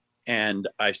her and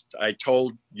I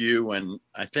told you, and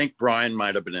I think Brian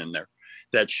might have been in there,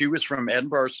 that she was from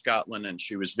Edinburgh, Scotland, and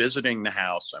she was visiting the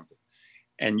house.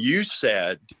 And you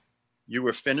said, you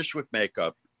were finished with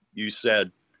makeup. You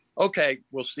said, okay,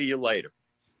 we'll see you later.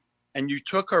 And you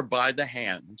took her by the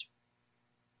hand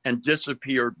and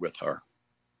disappeared with her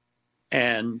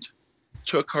and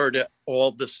took her to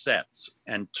all the sets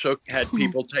and had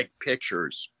people take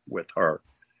pictures with her.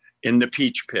 in the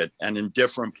Peach Pit and in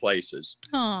different places.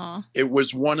 Aw. It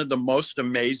was one of the most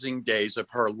amazing days of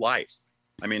her life.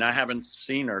 I mean, I haven't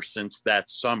seen her since that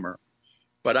summer,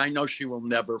 but I know she will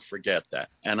never forget that.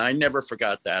 And I never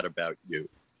forgot that about you.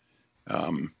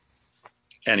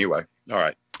 Anyway, all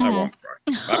right. I won't cry.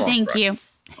 I won't Thank cry. you.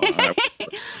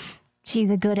 She's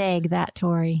a good egg, that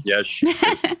Tori. Yes, she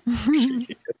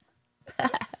did.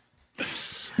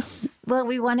 Well,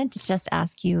 we wanted to just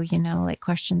ask you, like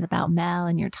questions about Mel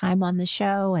and your time on the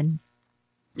show. And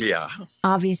Yeah.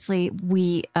 obviously,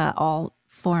 we all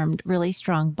formed really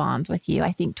strong bonds with you.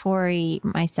 I think Tori,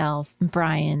 myself,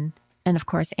 Brian, and of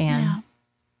course, Anne,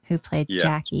 who played Yeah.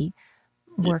 Jackie,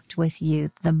 worked with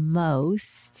you the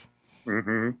most.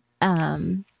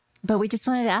 Mm-hmm. But we just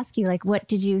wanted to ask you, like,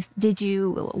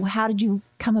 how did you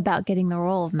come about getting the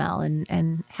role of Mel,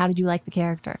 and how did you like the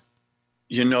character?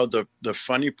 You know, the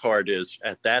funny part is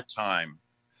at that time,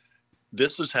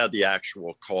 this is how the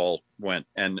actual call went.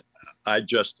 And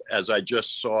as I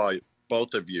just saw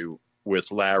both of you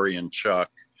with Larry and Chuck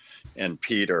and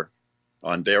Peter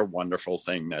on their wonderful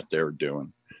thing that they're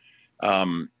doing.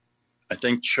 I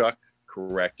think Chuck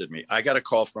corrected me. I got a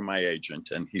call from my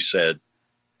agent and he said,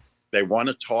 they want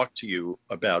to talk to you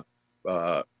about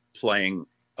playing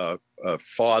a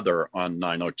father on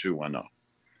 90210.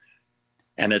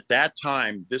 And at that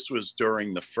time, this was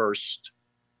during the first,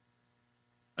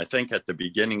 I think at the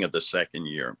beginning of the second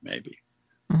year, maybe.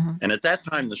 Mm-hmm. And at that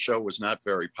time, the show was not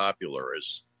very popular,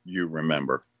 as you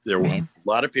remember. There were Right. a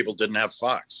lot of people didn't have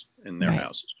Fox in their Right.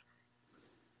 houses.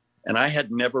 And I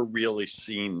had never really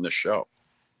seen the show.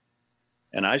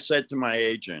 And I said to my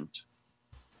agent,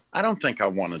 I don't think I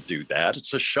want to do that.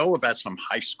 It's a show about some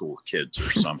high school kids or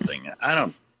something. I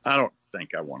don't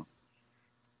think I want to.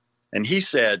 And he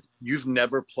said, you've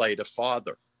never played a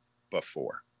father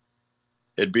before.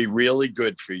 It'd be really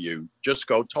good for you. Just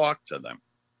go talk to them.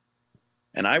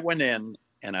 And I went in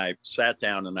and I sat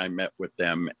down and I met with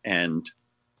them, and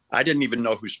I didn't even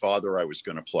know whose father I was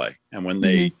going to play. And when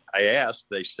I asked,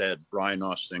 they said Brian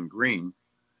Austin Green.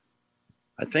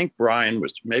 I think Brian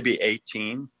was maybe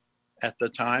 18 at the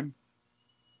time,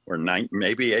 or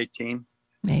maybe 18.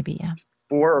 Maybe, yeah.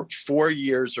 4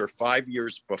 years or 5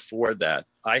 years before that,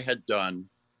 I had done,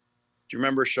 do you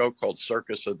remember a show called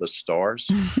Circus of the Stars?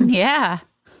 Yeah.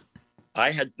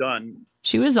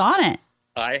 She was on it.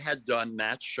 I had done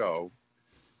that show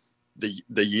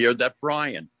the year that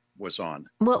Brian was on.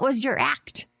 What was your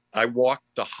act? I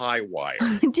walked the high wire.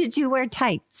 Did you wear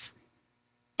tights?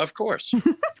 Of course.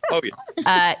 Oh,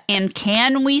 yeah. And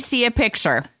can we see a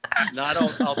picture?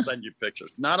 I'll send you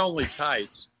pictures. Not only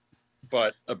tights,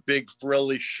 but a big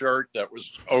frilly shirt that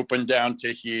was open down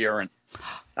to here. And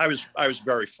I was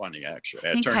very funny, actually.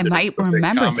 I think turned I it might into a big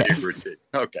remember comedy this. routine.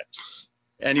 Okay.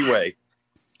 Anyway,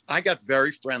 I got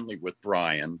very friendly with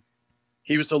Brian.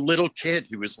 He was a little kid.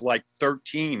 He was like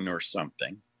 13 or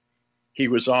something. He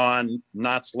was on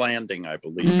Knots Landing, I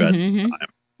believe, at the time.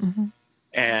 Mm-hmm.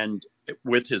 And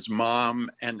with his mom,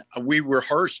 and we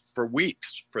rehearsed for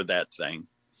weeks for that thing.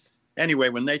 Anyway,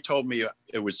 when they told me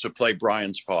it was to play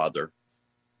Brian's father,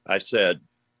 I said,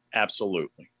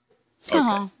 absolutely. Okay.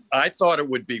 Aw. I thought it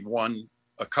would be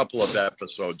a couple of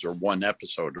episodes or one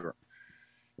episode. Or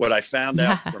what I found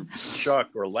out from Chuck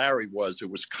or Larry was it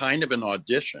was kind of an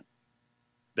audition,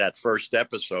 that first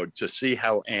episode, to see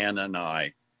how Anne and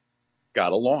I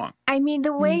got along. I mean,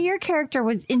 the way your character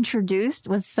was introduced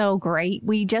was so great.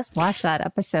 We just watched that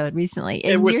episode recently.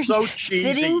 And It was you're so cheesy.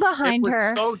 sitting behind It was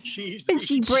her, so cheesy. and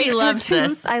she breaks her loves tooth.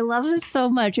 this. I love this so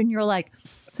much. And you're like,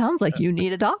 sounds like you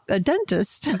need a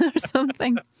dentist or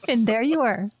something. And there you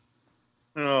are.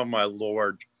 Oh, my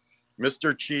Lord.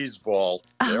 Mr. Cheeseball.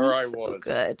 There I So was.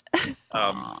 good.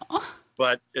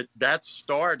 But that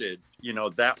started,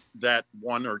 that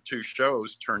one or two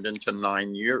shows turned into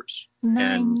 9 years.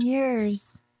 9 years.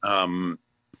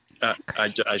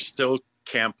 I still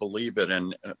can't believe it.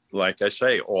 And like I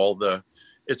say,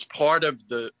 it's part of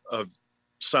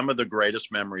some of the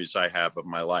greatest memories I have of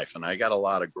my life. And I got a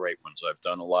lot of great ones. I've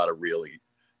done a lot of really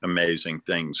amazing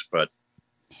things. But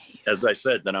as I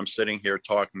said, that I'm sitting here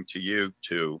talking to you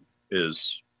two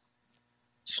is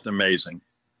just amazing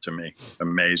to me.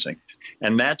 Amazing.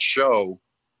 And that show,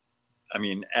 I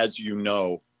mean, as you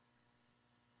know,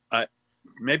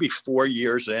 maybe 4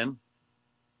 years in,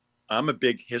 I'm a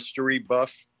big history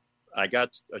buff. I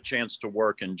got a chance to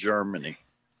work in Germany.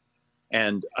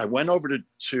 And I went over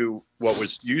to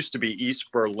what used to be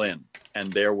East Berlin.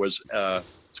 And there was,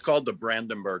 it's called the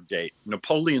Brandenburg Gate.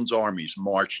 Napoleon's armies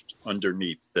marched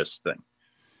underneath this thing.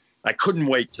 I couldn't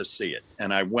wait to see it.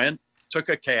 And I took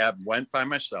a cab, went by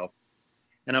myself.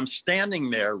 And I'm standing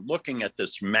there looking at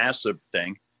this massive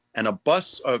thing. and a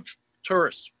bus of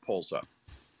tourists pulls up.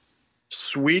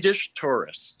 Swedish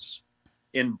tourists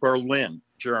in Berlin,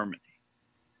 Germany,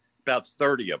 about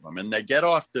 30 of them. And they get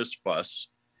off this bus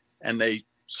and they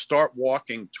start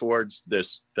walking towards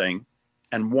this thing.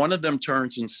 And one of them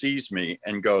turns and sees me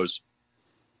and goes,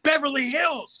 Beverly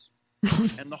Hills.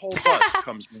 And the whole bus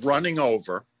comes running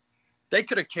over. They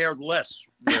could have cared less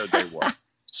where they were.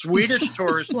 Swedish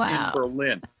tourists in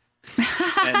Berlin.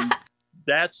 And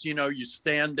that's, you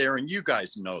stand there, and you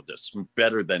guys know this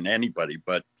better than anybody,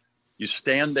 but you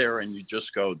stand there and you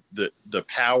just go, the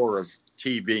power of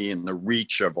TV and the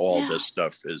reach of all this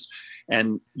stuff is,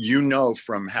 and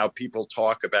from how people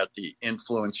talk about the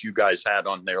influence you guys had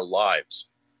on their lives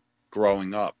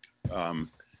growing up,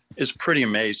 is pretty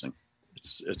amazing.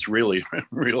 It's really,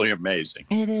 really amazing.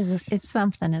 It is. It's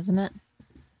something, isn't it?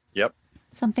 Yep.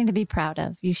 Something to be proud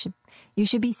of. You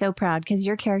should be so proud because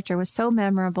your character was so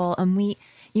memorable, and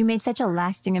you made such a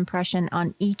lasting impression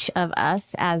on each of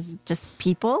us as just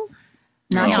people,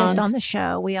 not just on the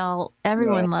show.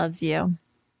 Everyone loves you.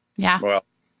 Yeah. Well,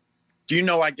 do you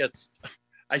know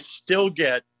I still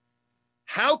get,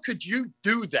 how could you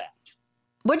do that?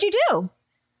 What'd you do?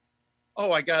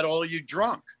 Oh, I got all of you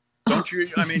drunk. Don't you?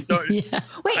 I mean, don't,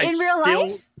 wait, in real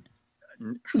life?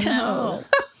 No.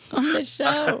 On the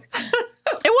show.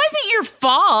 It wasn't your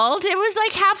fault. It was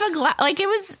like half a glass. Like it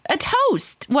was a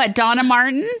toast. What, Donna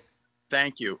Martin?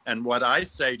 Thank you. And what I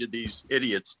say to these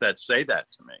idiots that say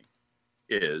that to me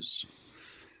is,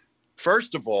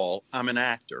 first of all, I'm an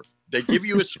actor. They give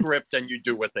you a script and you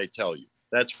do what they tell you.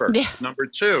 That's first. Yeah. Number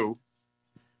two,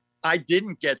 I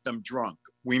didn't get them drunk.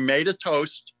 We made a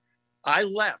toast. I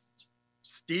left.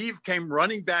 Steve came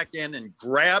running back in and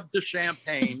grabbed the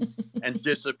champagne and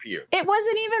disappeared. It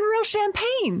wasn't even real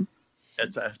champagne.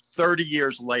 It's 30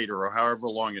 years later, or however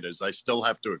long it is, I still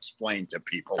have to explain to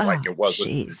people like it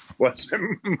wasn't my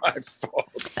fault.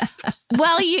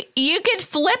 Well, you could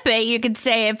flip it. You could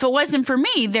say, if it wasn't for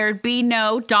me, there'd be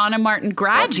no Donna Martin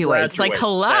graduates. Like,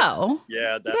 hello.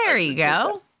 There you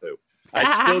go.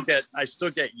 I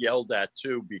still get yelled at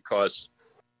too because,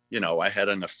 I had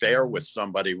an affair with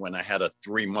somebody when I had a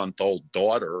 3-month-old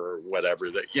daughter or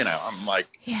whatever. That I'm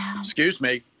like, excuse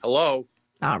me, hello.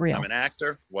 Not real. I'm an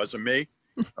actor. Wasn't me.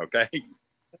 Okay.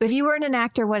 If you weren't an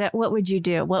actor, what would you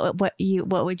do? What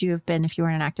would you have been if you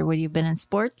weren't an actor? Would you have been in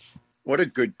sports? What a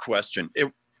good question.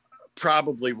 It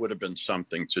probably would have been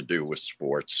something to do with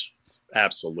sports.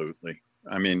 Absolutely.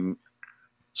 I mean,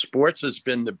 sports has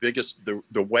been the biggest.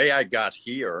 The way I got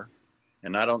here,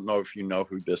 and I don't know if you know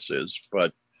who this is,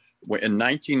 but in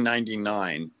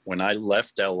 1999, when I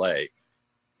left LA,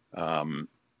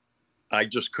 I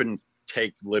just couldn't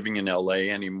take living in LA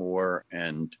anymore.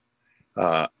 And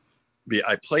I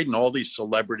played in all these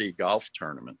celebrity golf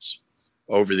tournaments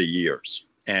over the years.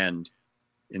 And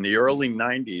in the early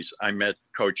 90s, I met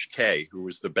Coach K, who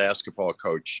was the basketball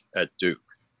coach at Duke.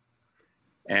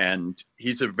 And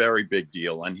he's a very big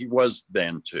deal. And he was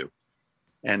then too.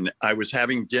 And I was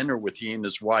having dinner with he and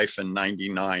his wife in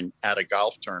 99 at a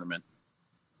golf tournament.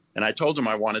 And I told him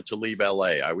I wanted to leave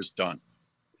LA. I was done.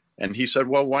 And he said,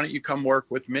 well, why don't you come work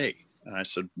with me? And I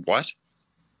said, what?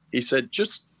 He said,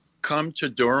 just come to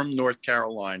Durham, North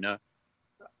Carolina.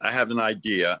 I have an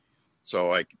idea.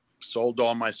 So I sold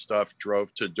all my stuff,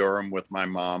 drove to Durham with my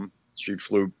mom. She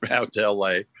flew out to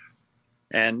LA.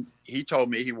 And he told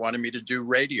me he wanted me to do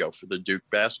radio for the Duke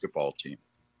basketball team.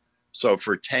 So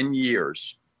for 10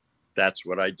 years, that's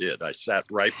what I did. I sat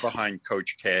right behind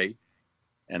Coach K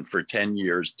and for 10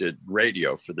 years did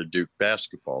radio for the Duke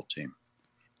basketball team.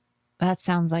 That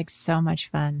sounds like so much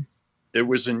fun. It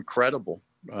was incredible,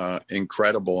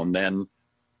 incredible. And then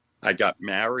I got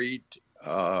married.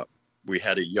 We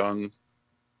had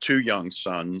two young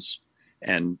sons,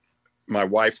 and my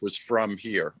wife was from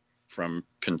here, from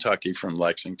Kentucky, from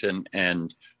Lexington.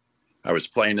 And I was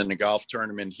playing in the golf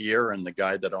tournament here, and the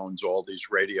guy that owns all these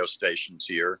radio stations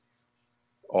here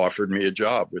offered me a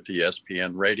job with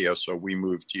ESPN Radio. So we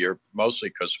moved here mostly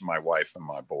because of my wife and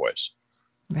my boys.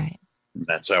 Right. And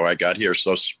that's how I got here.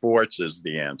 So sports is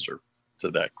the answer to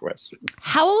that question.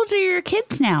 How old are your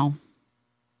kids now?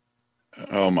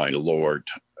 Oh, my Lord.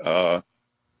 I'm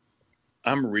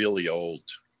really old,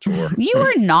 Tor. You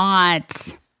are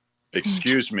not.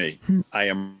 Excuse me. I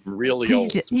am really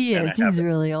old. He is. He's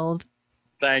really old.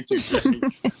 Thank you, Jenny.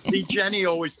 See, Jenny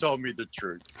always told me the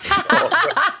truth.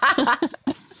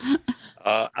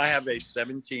 I have a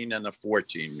 17 and a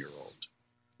 14-year-old.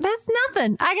 That's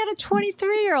nothing. I got a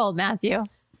 23-year-old, Matthew.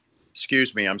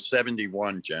 Excuse me. I'm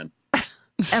 71, Jen.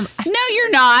 No,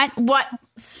 you're not. What?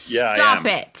 Yeah, Stop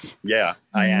it. Yeah,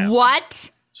 I am.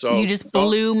 What? So you just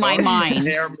blew my mind.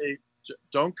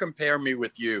 don't compare me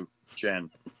with you, Jen,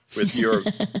 with your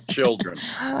children.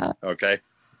 Okay.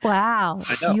 Wow.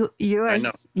 I know.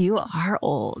 You are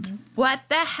old. What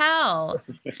the hell?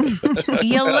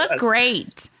 You look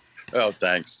great. Oh,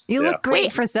 thanks. You look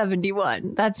great for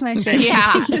 71. That's my favorite.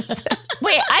 Yeah.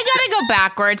 Wait, I gotta go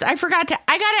backwards. I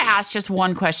gotta ask just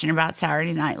one question about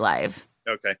Saturday Night Live.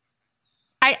 Okay.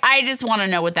 I just want to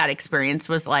know what that experience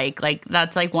was like. Like,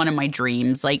 that's like one of my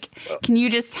dreams. Like, can you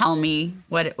just tell me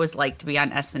what it was like to be on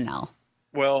SNL?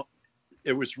 Well,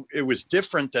 it was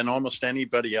different than almost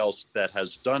anybody else that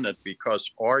has done it,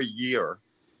 because our year,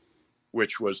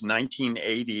 which was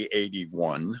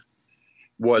 1980-81,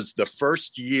 was the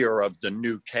first year of the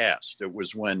new cast. It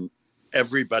was when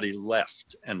everybody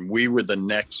left and we were the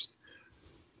next.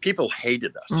 People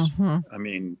hated us. Mm-hmm. I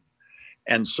mean,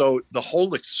 and so the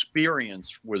whole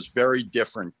experience was very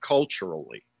different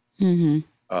culturally,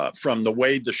 from the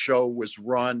way the show was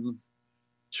run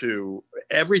to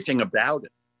everything about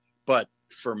it. But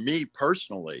for me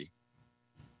personally,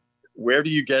 where do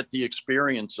you get the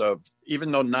experience of,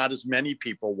 even though not as many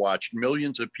people watched,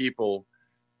 millions of people,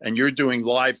 and you're doing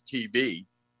live TV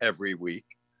every week,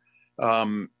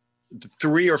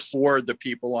 3 or 4 of the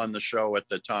people on the show at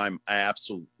the time I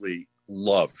absolutely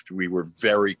loved. We were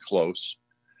very close.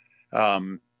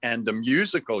 And the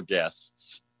musical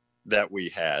guests that we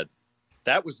had,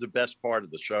 that was the best part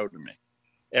of the show to me.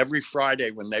 Every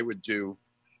Friday when they would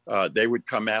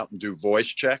come out and do voice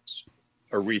checks.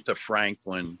 Aretha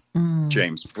Franklin,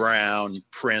 James Brown,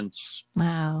 Prince,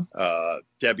 wow,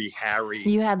 Debbie Harry.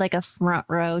 You had like a front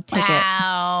row ticket.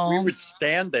 Wow. We would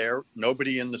stand there,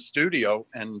 nobody in the studio,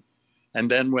 and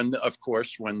then when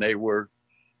they were,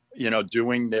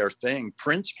 doing their thing,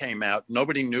 Prince came out.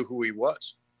 Nobody knew who he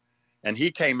was, and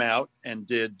he came out and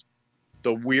did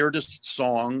the weirdest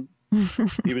song.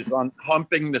 He was on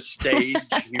humping the stage.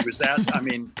 He was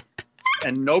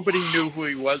and nobody knew who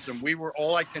he was. And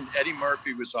Eddie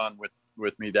Murphy was on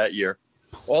with me that year.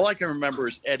 All I can remember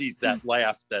is that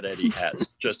laugh that Eddie has,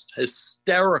 just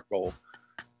hysterical.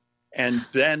 And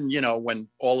then, when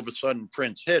all of a sudden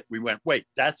Prince hit, we went, wait,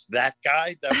 that's that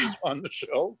guy that was on the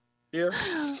show here.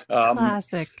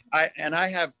 Classic. I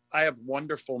have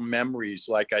wonderful memories,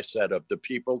 like I said, of the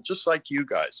people, just like you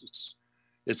guys.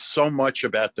 It's so much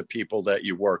about the people that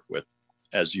you work with,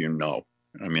 as you know.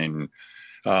 I mean,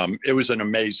 it was an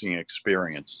amazing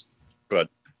experience, but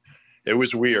it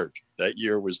was weird. That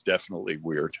year was definitely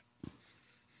weird.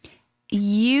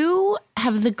 You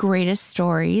have the greatest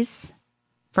stories,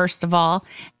 first of all.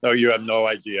 No, you have no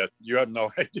idea. You have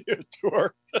no idea,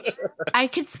 Tor. I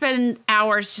could spend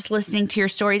hours just listening to your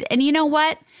stories. And you know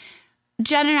what?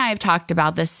 Jen and I have talked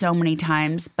about this so many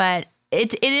times, but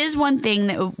it is one thing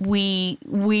that we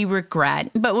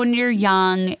regret. But when you're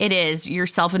young, you're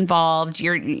self-involved.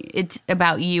 It's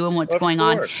about you and what's going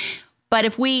on. But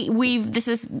if this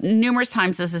is numerous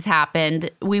times this has happened,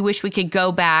 we wish we could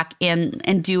go back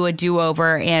and do a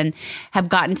do-over and have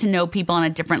gotten to know people on a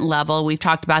different level. We've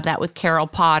talked about that with Carol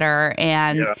Potter,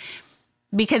 and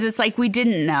because it's like we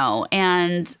didn't know.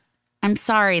 And I'm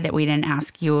sorry that we didn't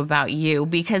ask you about you,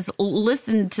 because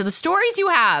listen to the stories you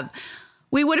have.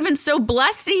 We would have been so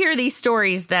blessed to hear these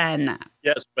stories then.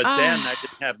 Yes, but then I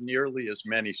didn't have nearly as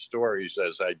many stories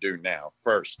as I do now.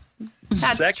 First.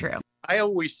 That's true. I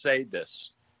always say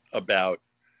this about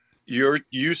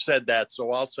you said that,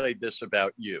 so I'll say this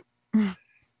about you.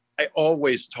 I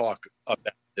always talk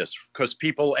about this because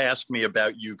people ask me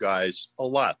about you guys a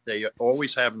lot. They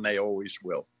always have and they always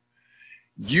will.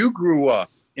 You grew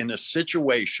up in a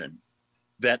situation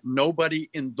that nobody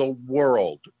in the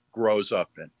world grows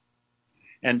up in.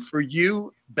 And for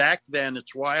you back then,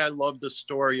 it's why I love the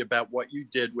story about what you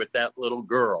did with that little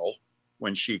girl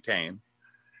when she came.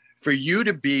 For you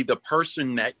to be the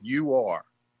person that you are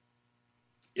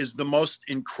is the most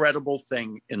incredible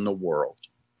thing in the world.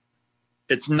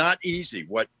 It's not easy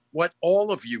what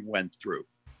all of you went through.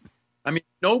 I mean,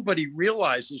 nobody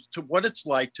realizes what it's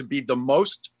like to be the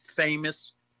most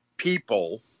famous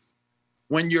people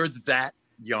when you're that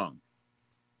young.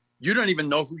 You don't even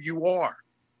know who you are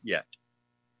yet.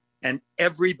 And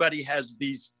everybody has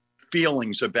these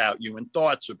feelings about you and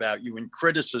thoughts about you and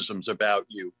criticisms about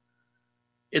you.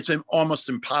 It's an almost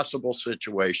impossible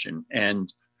situation.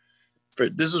 And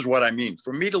this is what I mean.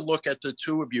 For me to look at the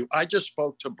two of you, I just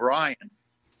spoke to Brian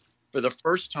for the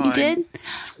first time in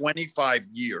 25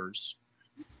 years.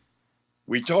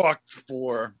 We talked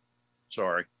for,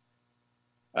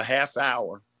 a half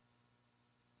hour.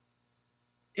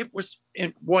 It was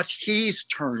in what he's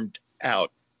turned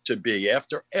out to be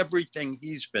after everything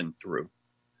he's been through.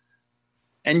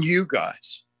 And you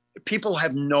guys, people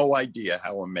have no idea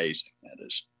how amazing that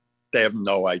is. They have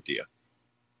no idea.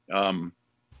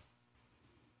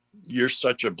 You're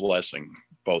such a blessing,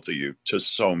 both of you, to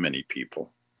so many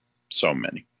people. So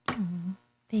many.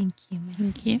 Thank you.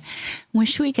 Thank you.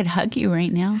 Wish we could hug you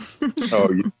right now. Oh,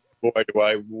 boy, do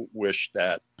I wish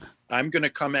that. I'm going to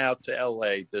come out to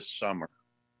LA this summer.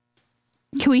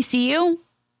 Can we see you?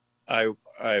 I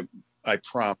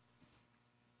promise.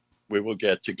 We will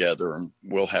get together and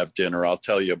we'll have dinner. I'll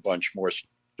tell you a bunch more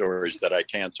stories that I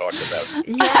can't talk about.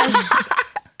 Yes.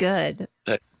 Good.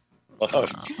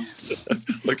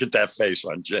 Look at that face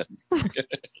on Jen.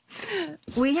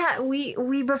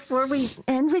 We before we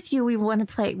end with you, we want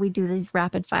to play. We do these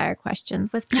rapid fire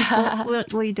questions with people.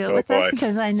 Will you do it with us?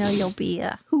 Because I know you'll be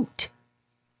a hoot.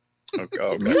 Okay.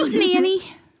 Hoot nanny.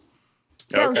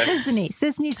 Go,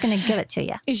 Sisney's going to give it to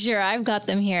you. Sure, I've got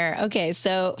them here. Okay,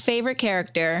 so favorite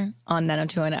character on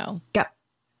 90210. Go.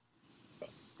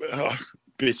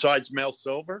 Besides Mel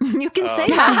Silver? You can say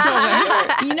Mel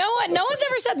Silver. You know what? No one's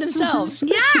ever said themselves.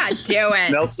 Yeah, do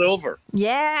it. Mel Silver.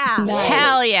 Yeah. Nice.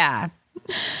 Hell yeah.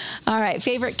 All right,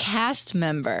 favorite cast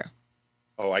member.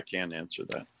 Oh, I can't answer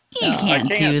that. You can't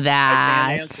do that.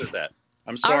 I can't answer that.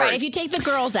 I'm sorry. All right, if you take the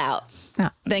girls out,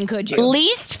 then could you?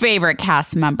 Least favorite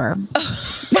cast member.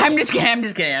 I'm just kidding.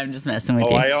 I'm just messing with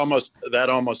you. That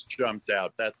almost jumped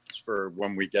out. That's for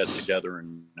when we get together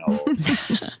and know.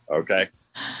 Okay.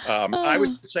 I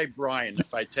would say Brian.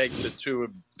 If I take the two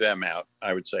of them out,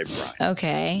 I would say Brian.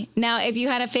 Okay. Now, if you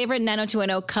had a favorite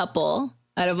 90210 couple,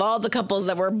 out of all the couples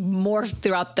that were morphed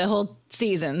throughout the whole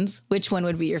seasons, which one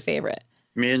would be your favorite?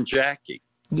 Me and Jackie.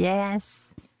 Yes.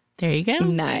 There you go.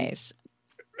 Nice.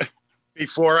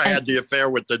 Before I had the affair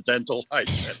with the dental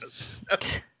hygienist.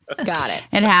 Got it.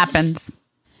 It happens.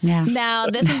 Yeah. Now,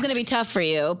 this one's going to be tough for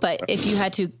you, but if you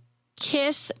had to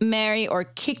kiss, marry, or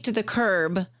kick to the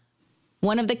curb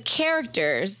one of the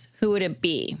characters, who would it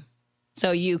be?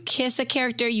 So you kiss a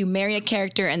character, you marry a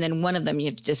character, and then one of them you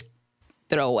have to just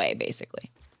throw away, basically.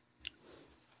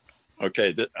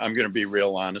 Okay, I'm going to be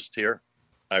real honest here.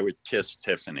 I would kiss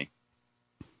Tiffany.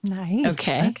 Nice.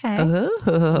 Okay.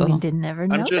 Ooh. We didn't ever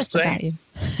know I'm just this about you.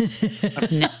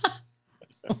 No,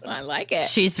 I like it.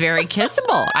 she's very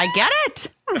kissable. I get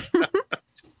it.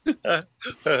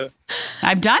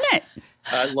 I've done it.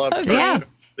 I love Okay. Yeah.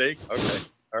 See? Okay.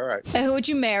 All right. Who would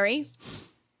you marry?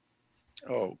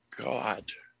 Oh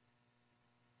God.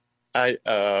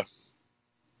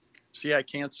 See, I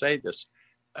can't say this.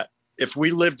 If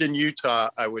we lived in Utah,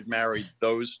 I would marry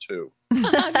those two.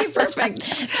 That'd be perfect.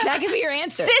 That could be your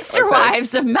answer. Sister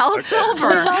Wives of Mel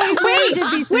Silver. Wait,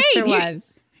 to be sister you-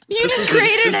 wives. You This just is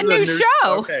created a new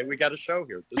show. Okay, we got a show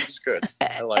here. This is good.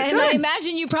 I like And it. I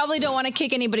imagine you probably don't want to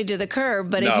kick anybody to the curb,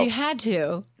 but if No. you had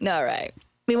to, all right.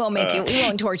 We won't make you. We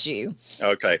won't torture you.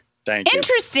 Okay, thank you.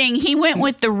 Interesting. He went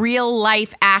with the real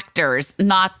life actors,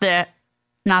 not the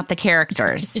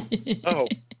characters. Oh,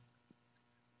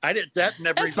 that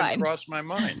never That's even fine. crossed my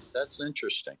mind. That's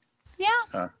interesting.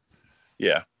 Yeah.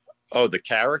 Yeah. Oh, the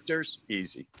characters,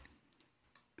 easy.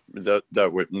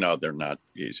 That would no, they're not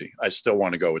easy. I still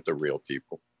want to go with the real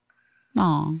people.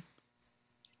 Oh.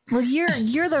 Well,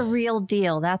 you're the real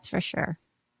deal, that's for sure.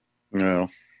 No.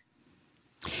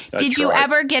 Did you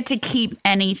ever get to keep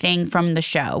anything from the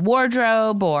show?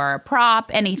 Wardrobe or prop,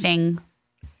 anything?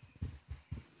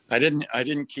 I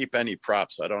didn't keep any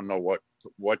props. I don't know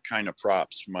what kind of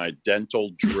props. My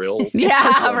dental drill.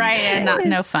 Yeah, right. And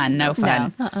no fun. No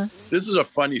fun. No. This is a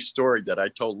funny story that I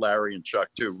told Larry and Chuck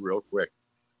too, real quick.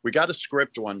 We got a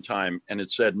script one time and it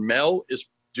said Mel is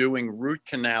doing root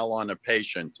canal on a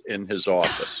patient in his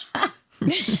office.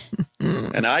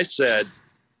 And I said,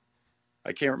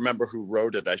 I can't remember who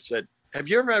wrote it. I said, have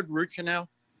you ever had root canal?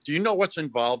 Do you know what's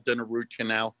involved in a root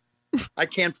canal? I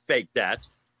can't fake that.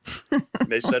 And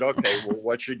they said, okay, well,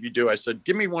 what should you do? I said,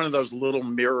 give me one of those little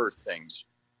mirror things,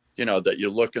 that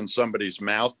you look in somebody's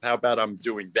mouth. How about I'm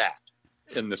doing that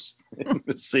in the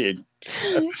scene?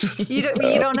 You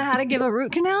don't know how to give a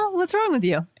root canal? What's wrong with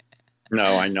you?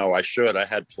 No, I know I should. I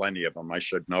had plenty of them. I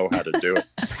should know how to do it.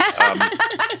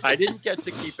 I didn't get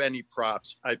to keep any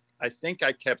props. I think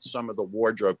I kept some of the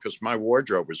wardrobe because my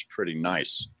wardrobe was pretty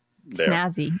nice there.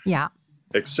 Snazzy. Yeah.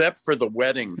 Except for the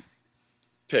wedding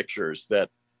pictures that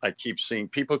I keep seeing.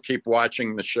 People keep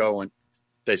watching the show and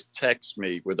they text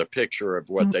me with a picture of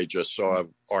what they just saw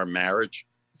of our marriage.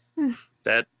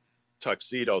 That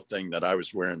tuxedo thing that I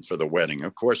was wearing for the wedding.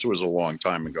 Of course, it was a long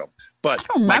time ago. But I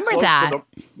don't remember that.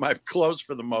 My clothes,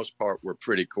 for the most part, were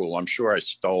pretty cool. I'm sure I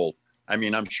stole. I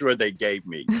mean, I'm sure they gave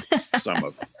me some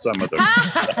of them.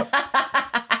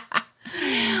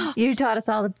 You taught us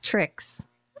all the tricks.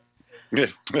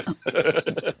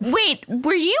 Wait,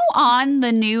 were you on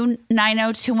the new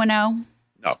 90210?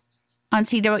 No. On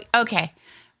CW? Okay.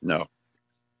 No.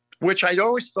 Which I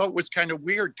always thought was kind of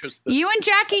weird because you and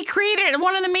Jackie created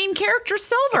one of the main characters,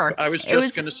 Silver. I was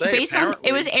just going to say,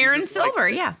 it was Aaron Silver.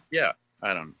 Yeah. Yeah.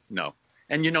 I don't know.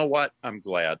 And you know what? I'm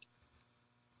glad.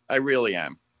 I really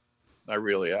am. I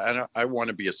want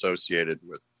to be associated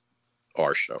with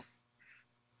our show.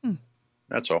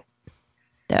 That's all.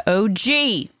 The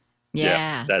OG.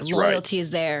 Yeah, that's loyalty is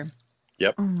there.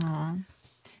 Yep. Aww.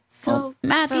 So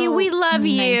Matthew, we love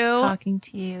nice you. Talking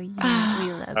to you. Yeah,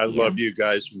 we love you. I love you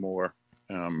guys more.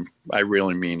 I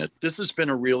really mean it. This has been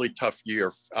a really tough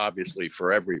year, obviously,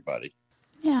 for everybody.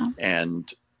 Yeah.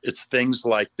 And it's things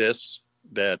like this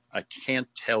that I can't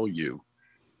tell you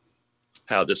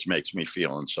how this makes me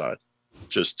feel inside.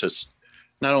 Just to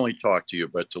not only talk to you,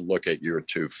 but to look at your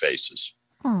two faces.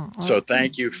 So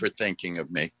thank you for thinking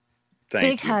of me.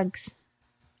 Big hugs.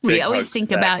 We always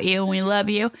think about you and we love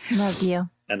you. Love you.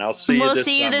 And I'll see you We'll this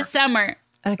see you summer. this summer.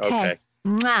 Okay.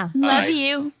 Mwah. Love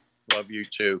you. Love you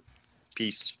too.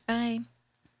 Peace. Bye.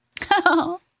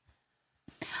 Oh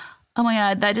my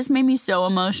God, that just made me so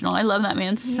emotional. I love that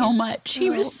man so much. He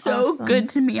was so awesome. good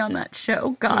to me on that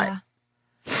show. God.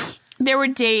 There were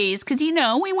days, because,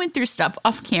 we went through stuff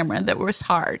off camera that was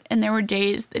hard. And there were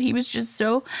days that he was just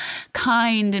so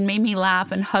kind and made me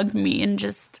laugh and hugged me and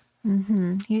just.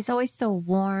 He's always so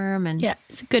warm and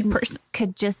he's a good person.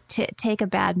 Could just take a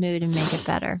bad mood and make it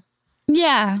better.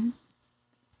 Yeah.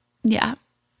 Yeah.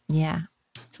 Yeah.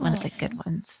 It's one of the good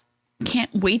ones.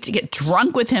 Can't wait to get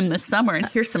drunk with him this summer and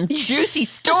hear some juicy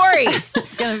stories.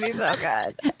 It's going to be so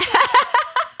good.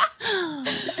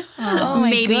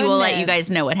 Maybe we'll let you guys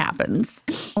know what happens.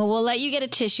 Well, we'll let you get a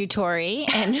tissue, Tori,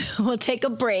 and we'll take a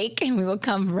break and we will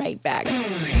come right back.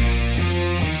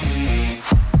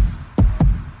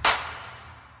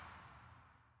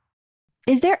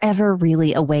 Is there ever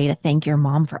really a way to thank your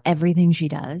mom for everything she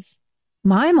does?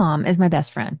 My mom is my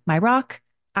best friend, my rock.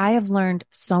 I have learned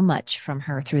so much from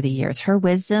her through the years. Her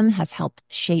wisdom has helped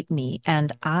shape me,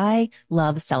 and I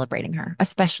love celebrating her,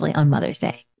 especially on Mother's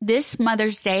Day. This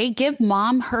Mother's Day, give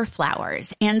Mom her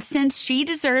flowers. And since she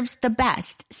deserves the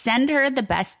best, send her the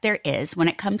best there is. When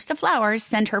it comes to flowers,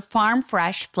 send her farm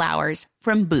fresh flowers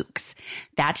from Bouqs.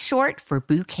 That's short for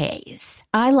bouquets.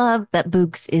 I love that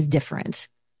Bouqs is different.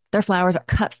 Their flowers are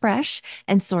cut fresh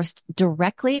and sourced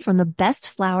directly from the best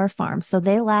flower farms, so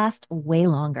they last way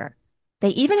longer.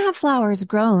 They even have flowers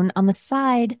grown on the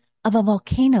side of a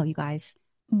volcano, you guys.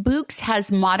 Bouqs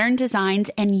has modern designs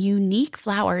and unique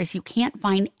flowers you can't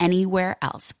find anywhere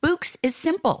else. Bouqs is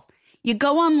simple. You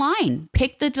go online,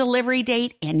 pick the delivery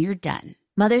date, and you're done.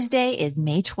 Mother's Day is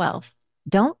May 12th.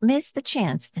 Don't miss the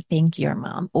chance to thank your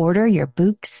mom. Order your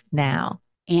Bouqs now.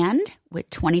 And with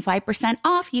 25%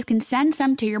 off, you can send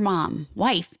some to your mom,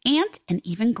 wife, aunt, and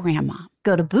even grandma.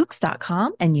 Go to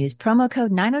Bouqs.com and use promo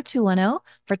code 90210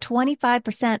 for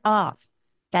 25% off.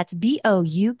 That's BOUQS.com,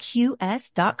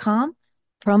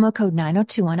 promo code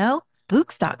 90210,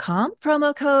 Bouqs.com,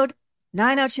 promo code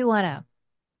 90210.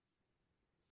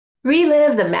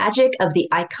 Relive the magic of the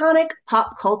iconic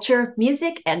pop culture,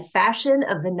 music, and fashion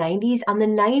of the 90s on the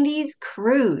 90s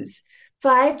Cruise.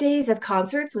 5 days of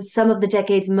concerts with some of the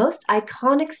decade's most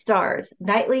iconic stars,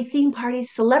 nightly theme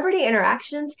parties, celebrity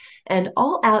interactions, and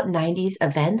all-out 90s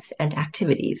events and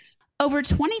activities. Over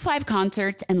 25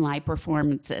 concerts and live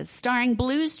performances starring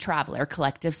Blues Traveler,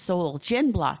 Collective Soul,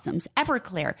 Gin Blossoms,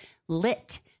 Everclear,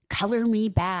 Lit, Color Me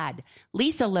Bad,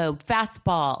 Lisa Loeb,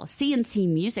 Fastball, CNC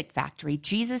Music Factory,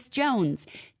 Jesus Jones,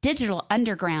 Digital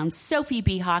Underground, Sophie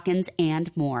B. Hawkins, and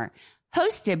more.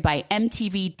 Hosted by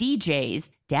MTV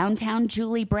DJs, Downtown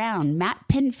Julie Brown, Matt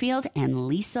Pinfield, and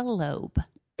Lisa Loeb.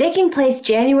 Taking place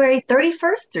January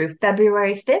 31st through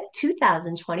February 5th,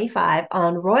 2025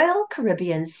 on Royal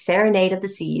Caribbean's Serenade of the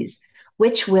Seas,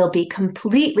 which will be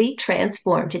completely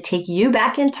transformed to take you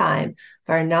back in time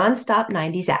for a nonstop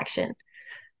 90s action.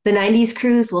 The 90s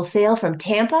Cruise will sail from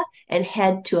Tampa and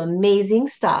head to amazing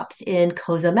stops in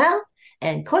Cozumel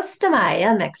and Costa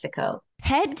Maya, Mexico.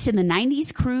 Head to the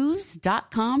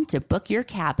 90scruise.com to book your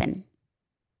cabin.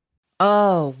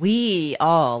 Oh, we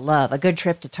all love a good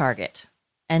trip to Target.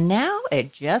 And now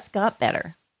it just got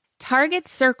better. Target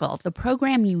Circle, the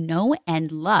program you know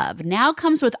and love, now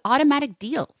comes with automatic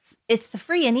deals. It's the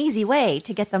free and easy way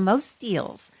to get the most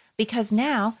deals. Because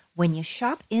now, when you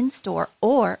shop in-store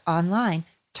or online,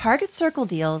 Target Circle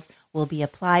deals will be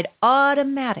applied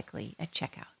automatically at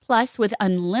checkout. Plus, with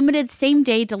unlimited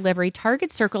same-day delivery, Target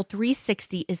Circle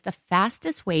 360 is the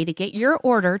fastest way to get your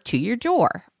order to your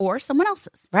door or someone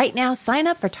else's. Right now, sign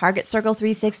up for Target Circle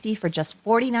 360 for just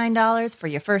 $49 for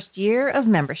your first year of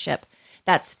membership.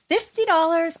 That's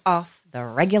 $50 off the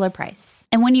regular price.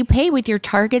 And when you pay with your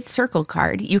Target Circle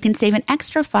card, you can save an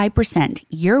extra 5%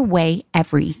 your way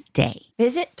every day.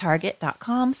 Visit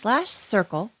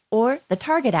target.com/circle or the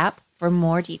Target app for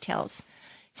more details.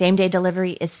 Same-day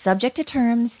delivery is subject to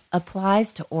terms,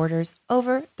 applies to orders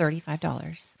over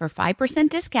 $35. For 5%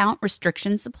 discount,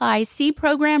 restrictions apply. See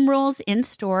program rules in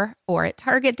store or at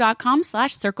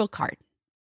target.com/circle card.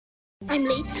 I'm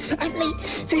late for a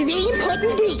very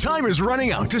important date. Time is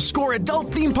running out to score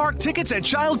adult theme park tickets at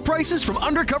child prices from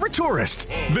Undercover Tourist.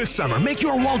 This summer, make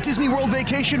your Walt Disney World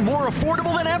vacation more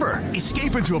affordable than ever.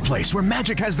 Escape into a place where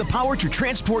magic has the power to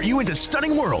transport you into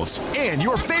stunning worlds and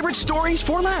your favorite stories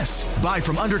for less. Buy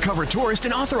from Undercover Tourist,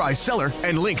 an authorized seller,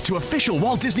 and link to official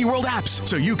Walt Disney World apps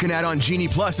so you can add on Genie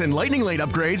Plus and Lightning Lane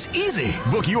upgrades easy.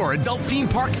 Book your adult theme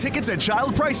park tickets at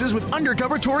child prices with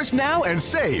Undercover Tourist now and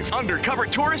save.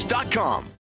 UndercoverTourist.com.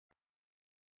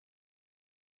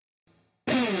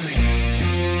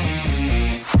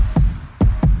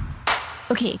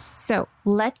 Okay, so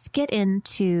let's get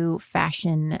into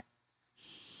fashion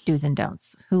do's and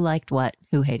don'ts. Who liked what?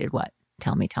 Who hated what?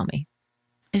 Tell me.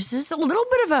 This is a little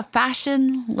bit of a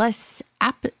fashion-less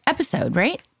episode,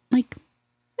 right? Like,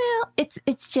 well,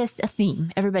 it's just a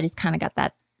theme. Everybody's kind of got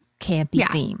that campy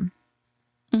theme.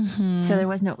 Mm-hmm. So there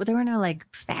were no like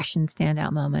fashion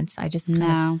standout moments. I just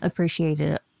kind of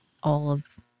appreciated all of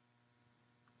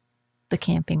the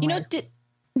camping. You know,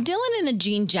 Dylan in a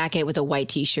jean jacket with a white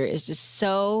t-shirt is just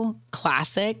so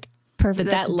classic.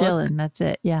 Perfect. That look. Dylan. That's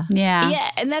it. Yeah. Yeah,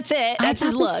 and that's it. That's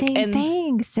his look. Same and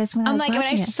thing. Sis, when I'm I was like, when I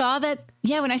watching it. saw that,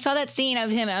 when I saw that scene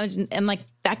of him, I'm like,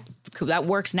 that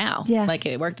works now. Yeah. Like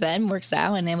it worked then, works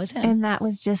now, and it was him. And that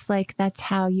was just like, that's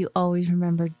how you always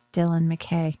remember Dylan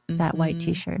McKay, that white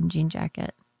t-shirt and jean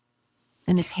jacket.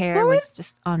 And his hair was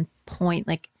just on point.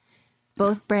 Like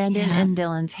both Brandon and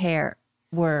Dylan's hair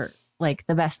were like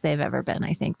the best they've ever been.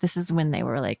 I think this is when they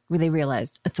were like, they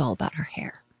realized it's all about her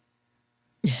hair.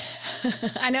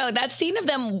 I know that scene of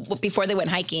them before they went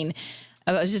hiking.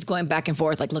 I was just going back and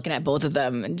forth, like looking at both of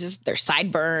them and just their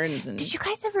sideburns. And did you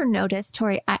guys ever notice,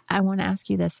 Tori? I want to ask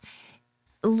you this.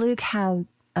 Luke has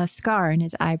a scar in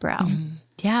his eyebrow. Mm-hmm.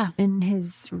 Yeah. In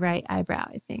his right eyebrow,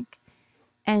 I think.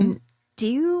 And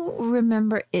do you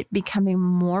remember it becoming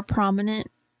more prominent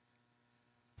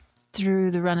through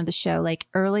the run of the show? Like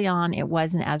early on, it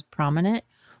wasn't as prominent.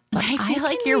 But I feel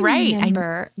like you're right. I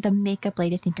remember the makeup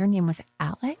lady, I think her name was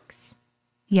Alex.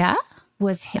 Yeah.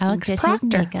 Was him, Alex did Proctor.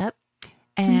 his makeup.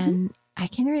 And I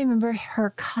can remember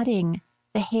her cutting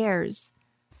the hairs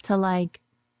to like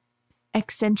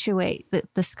accentuate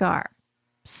the scar.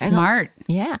 Smart.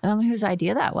 Yeah. I don't know whose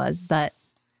idea that was, but.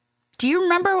 Do you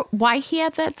remember why he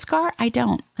had that scar? I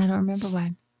don't. I don't remember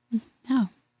why. No.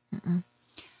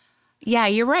 Yeah,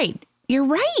 you're right. You're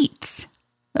right.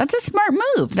 That's a smart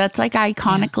move. That's like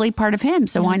iconically part of him.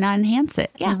 So why not enhance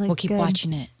it? Yeah. We'll keep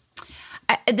watching it.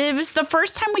 It was the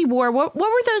first time we wore, what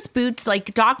were those boots?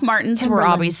 Like Doc Martens were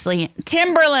obviously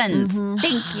Timberlands.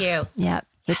 Thank you. Yeah.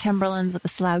 The Timberlands with the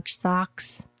slouch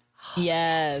socks.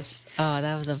 Yes. Oh,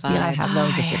 that was a vibe. You gotta have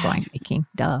those if you're going hiking.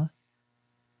 Duh.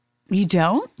 You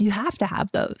don't? You have to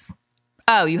have those.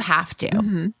 Oh, you have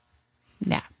to.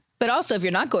 Yeah. But also, if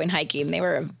you're not going hiking, they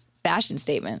were a fashion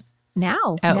statement.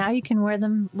 Now you can wear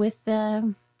them with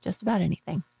just about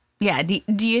anything. Yeah.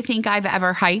 Do you think I've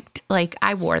ever hiked? Like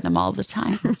I wore them all the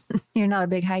time. You're not a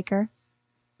big hiker?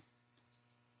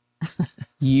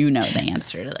 You know the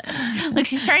answer to this. Like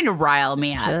she's trying to rile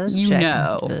me up. Just you checking.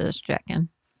 know. Just checking.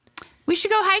 We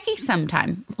should go hiking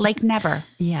sometime. Like never.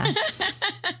 Yeah.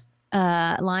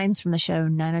 Lines from the show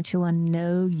 9021.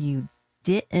 No, you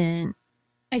didn't.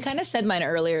 I kind of said mine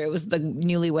earlier. It was the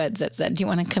newlyweds that said, "Do you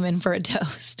want to come in for a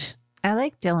toast?" I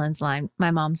like Dylan's line. My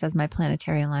mom says my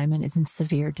planetary alignment is in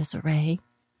severe disarray.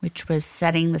 Which was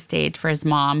setting the stage for his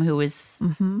mom, who was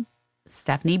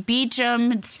Stephanie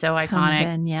Beacham. It's so iconic. Comes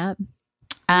in, yep.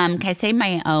 Can I say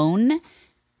my own?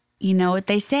 You know what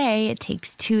they say, it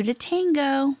takes two to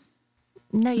tango.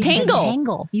 No, you Tangle. said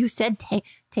tangle. You said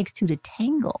takes two to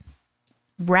tangle.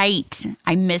 Right.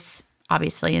 I miss,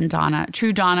 obviously, in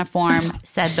true Donna form,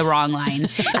 said the wrong line.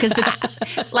 Because,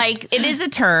 it is a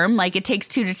term, like it takes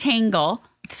two to tangle.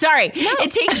 Sorry,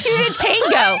 it takes two to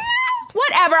tango.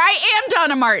 Whatever. I am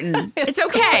Donna Martin. It's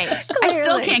okay. I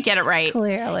still can't get it right.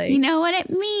 Clearly. You know what it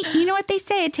means? You know what they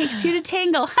say? It takes two to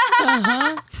tangle.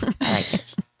 I like it.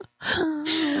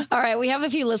 All right, we have a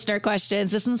few listener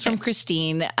questions. This one's from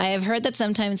Christine. I have heard that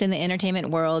sometimes in the entertainment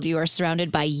world, you are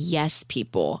surrounded by yes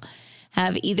people.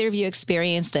 Have either of you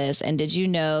experienced this? And did you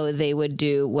know they would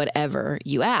do whatever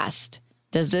you asked?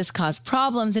 Does this cause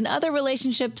problems in other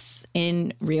relationships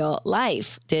in real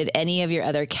life? Did any of your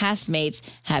other castmates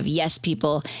have yes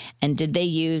people, and did they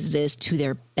use this to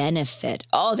their benefit?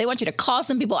 Oh, they want you to call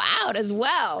some people out as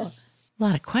well. A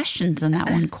lot of questions in that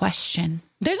one question.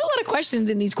 There's a lot of questions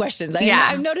in these questions. Yeah.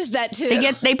 I've noticed that too.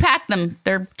 They pack them.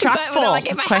 They're chock full like,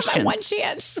 if of I questions. have my one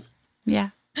chance. Yeah.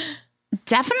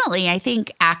 Definitely. I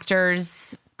think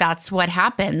actors, that's what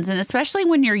happens. And especially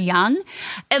when you're young,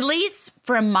 at least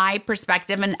from my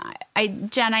perspective,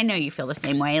 and Jen, I know you feel the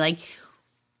same way. Like,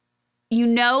 you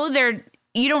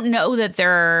don't know that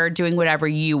they're doing whatever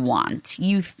you want.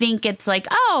 You think it's like,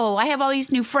 oh, I have all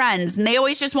these new friends and they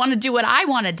always just want to do what I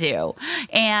want to do.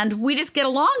 And we just get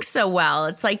along so well.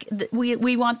 It's like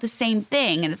we want the same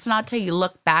thing. And it's not till you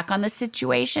look back on the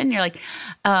situation, you're like,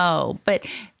 oh, but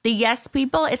the yes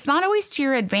people, it's not always to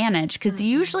your advantage, because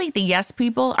usually the yes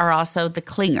people are also the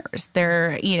clingers.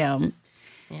 They're, Yeah,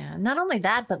 not only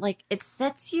that, but like it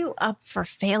sets you up for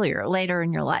failure later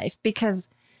in your life, because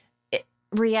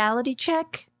reality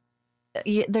check,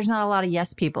 there's not a lot of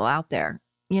yes people out there,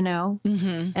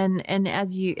 Mm-hmm. and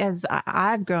as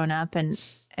I've grown up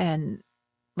and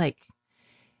like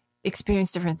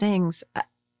experienced different things,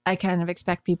 I kind of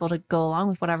expect people to go along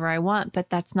with whatever I want,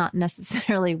 but that's not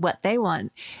necessarily what they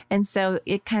want. And so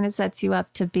it kind of sets you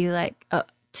up to be like,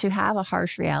 to have a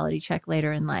harsh reality check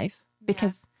later in life,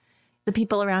 because the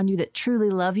people around you that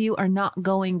truly love you are not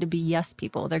going to be yes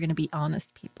people. They're going to be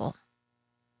honest people.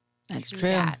 That's true.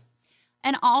 That.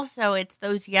 And also, it's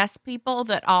those yes people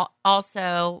that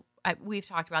we've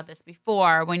talked about this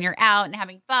before. When you're out and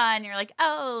having fun, you're like,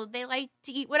 oh, they like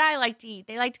to eat what I like to eat.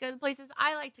 They like to go to the places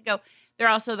I like to go. They're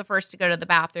also the first to go to the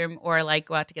bathroom or like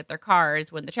go out to get their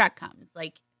cars when the check comes.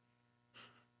 Like,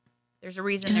 there's a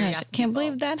reason they're yes I can't people,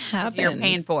 believe that happens. You're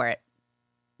paying for it.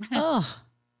 Oh.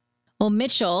 Well,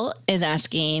 Mitchell is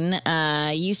asking,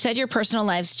 you said your personal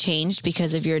lives changed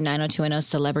because of your 90210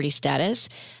 celebrity status,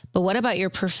 but what about your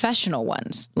professional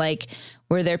ones? Like,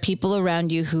 were there people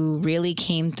around you who really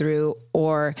came through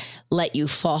or let you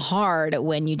fall hard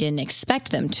when you didn't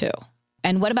expect them to?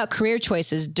 And what about career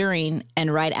choices during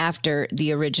and right after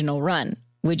the original run?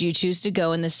 Would you choose to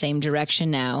go in the same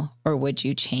direction now, or would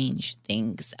you change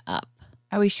things up?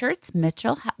 Are we sure it's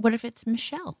Mitchell? What if it's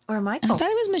Michelle or Michael? I thought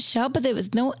it was Michelle, but there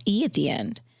was no E at the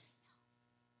end.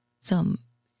 So,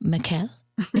 Mikkel?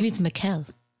 Maybe it's Mikkel.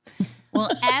 Well,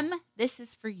 M, this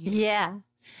is for you. Yeah.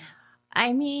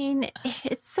 I mean,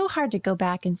 it's so hard to go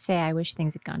back and say, I wish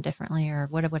things had gone differently, or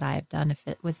what would I have done if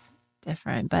it was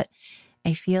different? But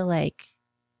I feel like,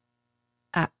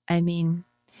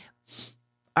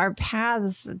 our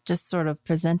paths just sort of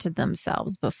presented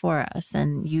themselves before us,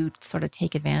 and you sort of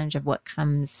take advantage of what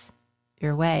comes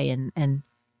your way and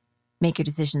make your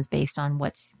decisions based on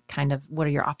what are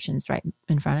your options right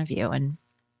in front of you. And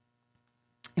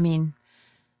I mean,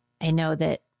 I know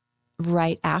that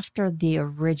right after the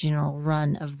original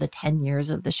run of the 10 years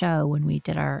of the show, when we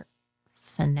did our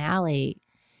finale,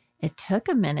 it took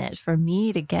a minute for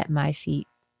me to get my feet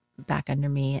back under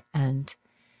me and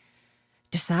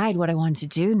decide what I wanted to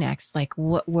do next. Like,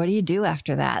 what do you do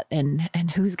after that? And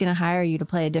who's going to hire you to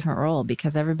play a different role?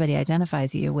 Because everybody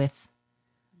identifies you with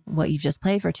what you've just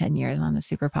played for 10 years on a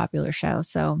super popular show.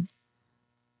 So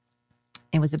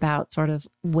it was about sort of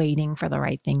waiting for the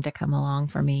right thing to come along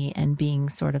for me and being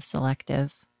sort of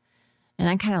selective. And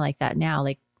I'm kind of like that now.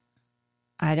 Like,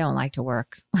 I don't like to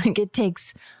work. Like, it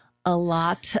takes a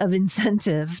lot of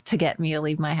incentive to get me to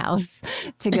leave my house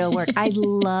to go work. I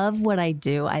love what I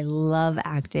do. I love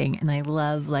acting, and I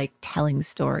love like telling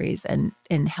stories and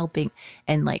helping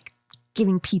and like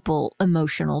giving people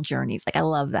emotional journeys. Like, I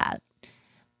love that.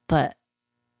 But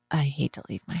I hate to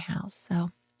leave my house.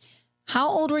 So how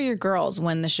old were your girls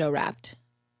when the show wrapped?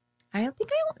 I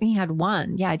think I only had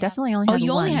one. Yeah, I definitely only had one. Oh,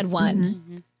 you only had one.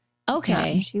 Mm-hmm.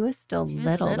 Okay. Yeah, she was still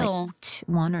little, like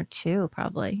 1 or 2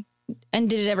 probably. And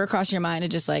did it ever cross your mind to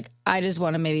just like, I just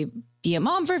want to maybe be a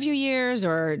mom for a few years,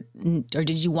 or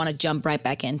did you want to jump right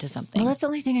back into something? Well, that's the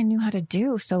only thing I knew how to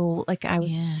do. So like I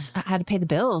had to pay the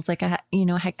bills. Like I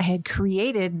had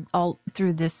created all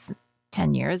through this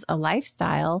 10 years, a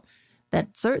lifestyle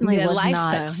that certainly was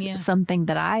not something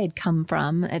that I had come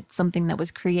from. It's something that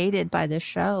was created by this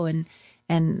show and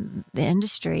the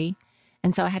industry.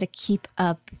 And so I had to keep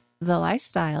up the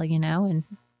lifestyle,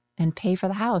 and pay for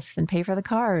the house and pay for the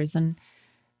cars and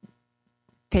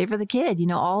pay for the kid,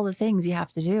 all the things you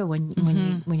have to do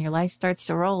when your life starts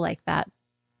to roll like that.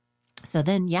 So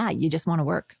then, you just want to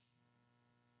work.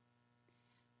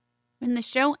 When the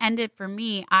show ended for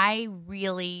me, I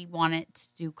really wanted to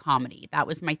do comedy. That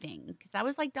was my thing, because that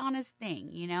was like Donna's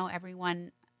thing,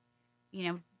 everyone,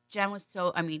 Jen was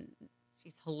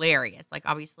She's hilarious. Like,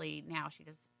 obviously now she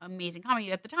does amazing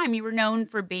comedy. At the time, you were known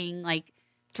for being like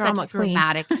Drama such a queen.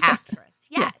 dramatic actress.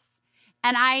 Yeah. Yes.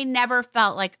 And I never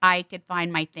felt like I could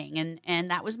find my thing.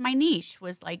 And that was my niche,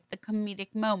 was like the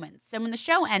comedic moments. So when the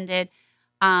show ended,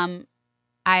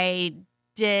 I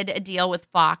did a deal with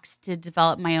Fox to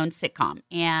develop my own sitcom.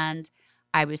 And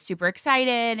I was super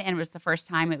excited. And it was the first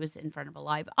time it was in front of a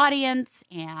live audience.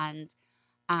 And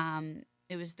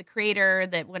it was the creator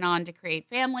that went on to create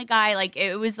Family Guy. Like,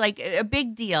 it was like a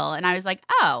big deal. And I was like,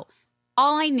 oh,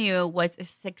 all I knew was a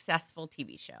successful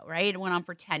TV show, right? It went on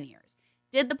for 10 years.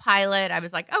 Did the pilot. I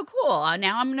was like, oh, cool.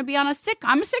 Now I'm going to be on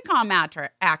I'm a sitcom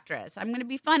actress. I'm going to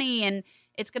be funny, and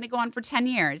it's going to go on for 10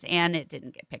 years. And it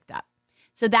didn't get picked up.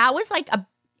 So that was like a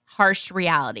harsh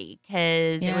reality,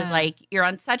 because it was like you're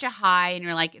on such a high and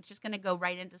you're like, it's just going to go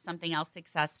right into something else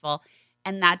successful.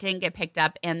 And that didn't get picked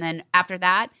up. And then after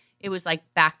that, it was like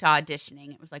back to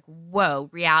auditioning. It was like, whoa,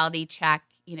 reality check.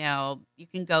 You know, you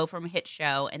can go from a hit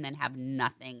show and then have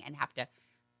nothing and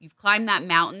you've climbed that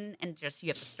mountain and just you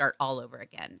have to start all over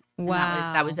again. And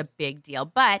Wow. that was a big deal.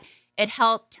 But it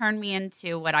helped turn me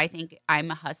into what I think I'm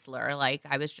a hustler. Like,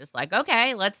 I was just like,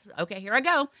 okay, here I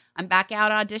go. I'm back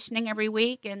out auditioning every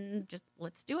week and just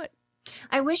let's do it.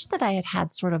 I wish that I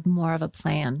had sort of more of a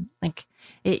plan. Like,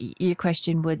 your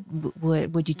question,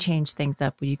 would you change things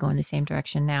up? Would you go in the same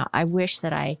direction now? I wish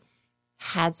that I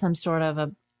had some sort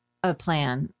of a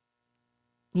plan,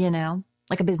 you know,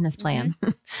 like a business plan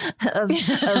of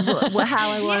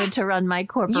how I wanted to run my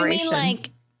corporation. You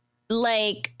mean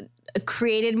like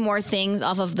created more things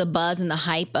off of the buzz and the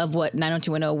hype of what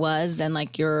 90210 was, and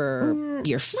like your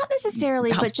not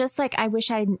necessarily, but just like I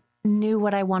wish I knew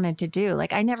what I wanted to do.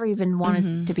 Like, I never even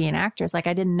wanted to be an actress. Like,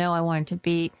 I didn't know I wanted to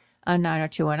be a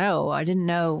 90210. I didn't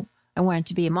know I wanted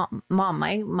to be a mom.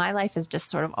 My life is just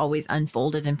sort of always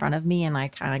unfolded in front of me, and I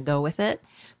kind of go with it.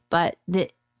 But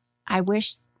I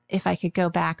wish if I could go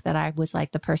back that I was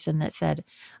like the person that said,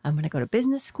 I'm going to go to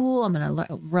business school. I'm going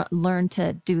to learn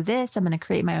to do this. I'm going to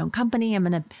create my own company. I'm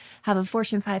going to have a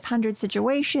Fortune 500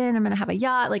 situation. I'm going to have a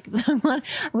yacht. Like, I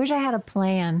wish I had a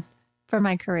plan for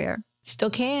my career. Still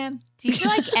can. Do you feel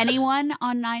like anyone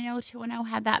on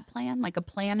 90210 had that plan, like a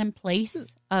plan in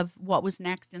place of what was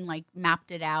next and like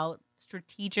mapped it out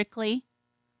strategically?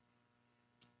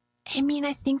 I mean,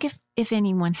 I think if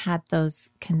anyone had those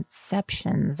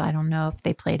conceptions, I don't know if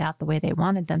they played out the way they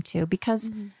wanted them to, because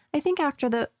I think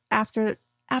after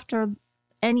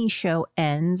any show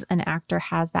ends, an actor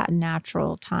has that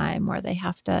natural time where they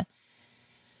have to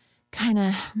kind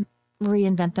of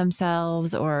reinvent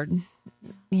themselves, or,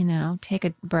 you know, take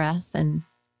a breath and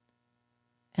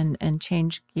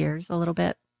change gears a little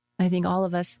bit. I think all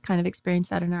of us kind of experience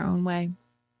that in our own way.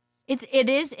 It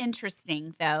is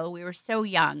interesting, though. We were so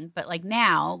young, but like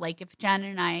now, like if Jen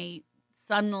and I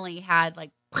suddenly had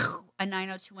like a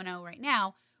 90210 right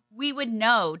now, we would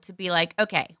know to be like,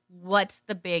 okay, what's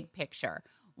the big picture?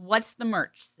 What's the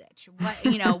merch stitch? What,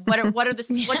 you know, what are the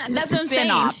what's the that's what I'm saying.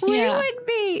 spin-off? We would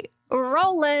be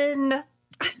rolling.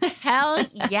 Hell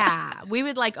yeah. We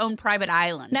would like own private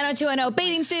islands. 90210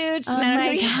 bathing suits. Oh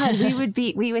my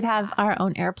God. We would have our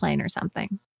own airplane or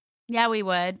something. Yeah, we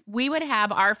would. We would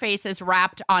have our faces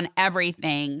wrapped on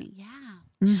everything. Yeah.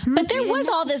 But there was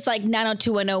all this like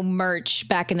 90210 merch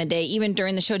back in the day, even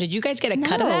during the show. Did you guys get a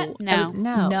cut of that?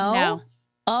 No.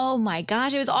 Oh my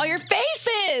gosh, it was all your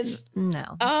faces.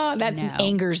 No. Oh, that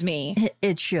angers me.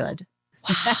 It should.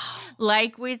 Wow.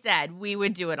 Like we said, we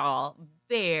would do it all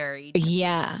very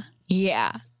Yeah.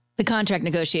 The contract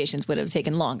negotiations would have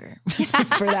taken longer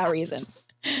for that reason.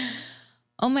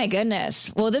 Oh my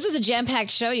goodness. Well, this was a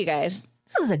jam-packed show, you guys.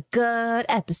 This was a good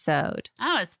episode.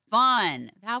 That was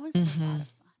fun. That was a lot of fun.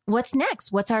 What's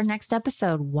next? What's our next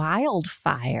episode?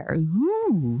 Wildfire.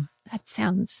 Ooh, that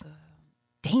sounds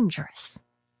dangerous.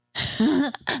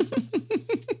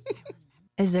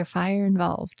 Is there fire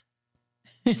involved?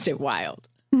 Is it wild?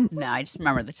 No, I just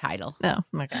remember the title. Oh,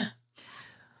 okay.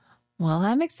 Well,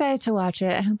 I'm excited to watch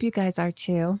it. I hope you guys are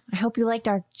too. I hope you liked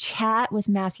our chat with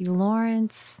Matthew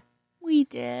Lawrence. We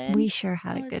did. We sure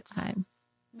had a good time.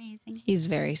 Amazing. He's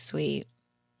very sweet.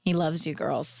 He loves you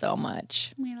girls so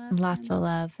much. We love Lots of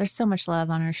love. There's so much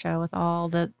love on our show with all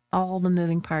the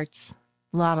moving parts.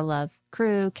 A lot of love.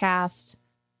 Crew, cast,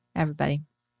 everybody.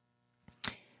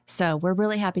 So we're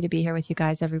really happy to be here with you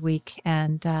guys every week.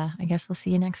 And I guess we'll see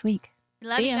you next week. We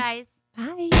love you guys.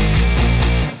 Bye.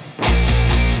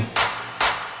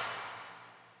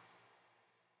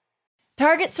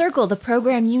 Target Circle, the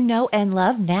program you know and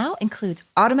love, now includes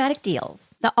automatic deals.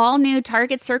 The all-new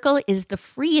Target Circle is the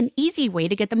free and easy way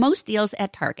to get the most deals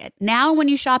at Target. Now, when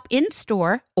you shop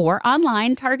in-store or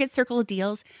online, Target Circle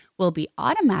deals will be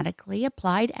automatically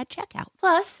applied at checkout.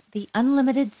 Plus, the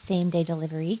unlimited same-day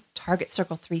delivery, Target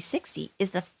Circle 360,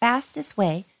 is the fastest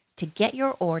way to get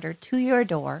your order to your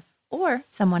door or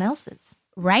someone else's.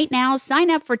 Right now,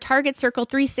 sign up for Target Circle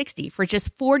 360 for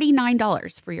just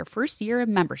 $49 for your first year of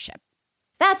membership.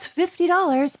 That's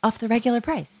 $50 off the regular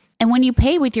price. And when you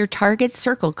pay with your Target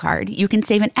Circle card, you can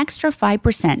save an extra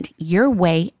 5% your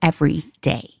way every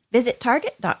day. Visit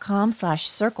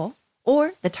target.com/circle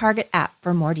or the Target app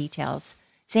for more details.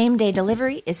 Same-day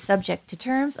delivery is subject to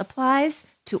terms, applies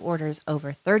to orders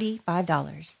over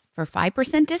 $35. For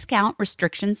 5% discount,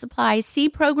 restrictions apply. See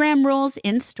program rules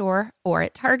in-store or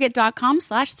at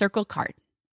target.com/circle card.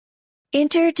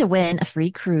 Enter to win a free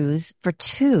cruise for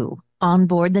two on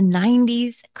board the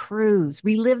 90s cruise.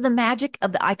 Relive the magic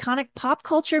of the iconic pop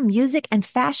culture, music, and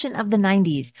fashion of the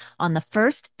 90s on the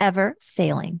first ever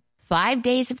sailing. 5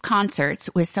 days of concerts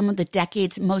with some of the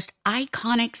decade's most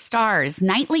iconic stars,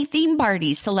 nightly theme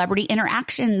parties, celebrity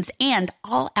interactions, and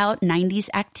all-out 90s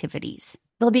activities.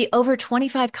 There'll be over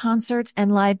 25 concerts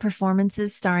and live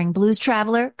performances starring Blues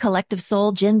Traveler, Collective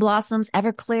Soul, Gin Blossoms,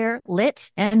 Everclear, Lit,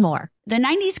 and more. The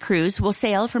 90s cruise will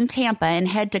sail from Tampa and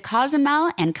head to Cozumel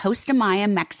and Costa Maya,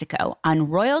 Mexico on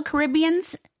Royal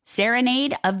Caribbean's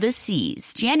Serenade of the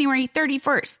Seas, January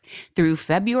 31st through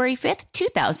February 5th,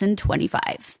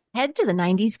 2025. Head to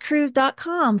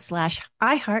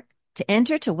the90scruise.com/iHeart to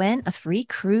enter to win a free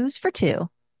cruise for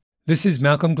two. This is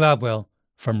Malcolm Gladwell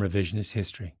from Revisionist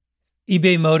History.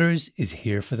 eBay Motors is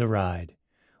here for the ride.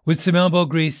 With some elbow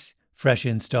grease, fresh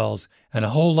installs, and a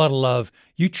whole lot of love,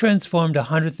 you transformed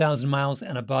 100,000 miles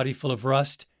and a body full of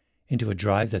rust into a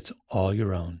drive that's all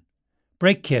your own.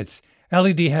 Brake kits,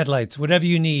 LED headlights, whatever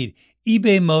you need,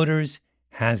 eBay Motors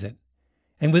has it.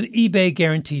 And with eBay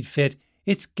Guaranteed Fit,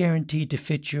 it's guaranteed to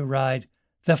fit your ride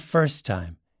the first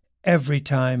time, every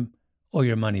time, or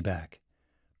your money back.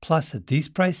 Plus, at these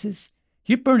prices,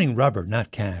 you're burning rubber,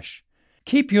 not cash.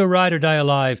 Keep your ride or die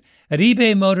alive at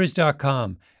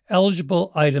ebaymotors.com.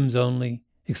 Eligible items only.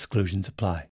 Exclusions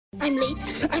apply. I'm late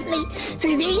for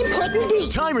a very important date.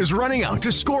 Time is running out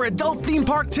to score adult theme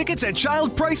park tickets at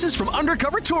child prices from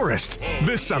Undercover Tourist.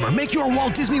 This summer, make your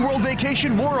Walt Disney World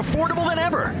vacation more affordable than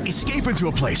ever. Escape into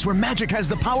a place where magic has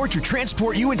the power to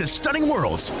transport you into stunning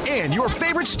worlds and your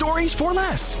favorite stories for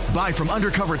less. Buy from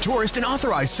Undercover Tourist, an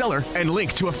authorized seller, and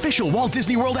link to official Walt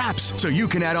Disney World apps so you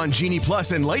can add on Genie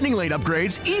Plus and Lightning Lane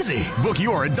upgrades easy. Book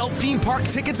your adult theme park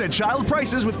tickets at child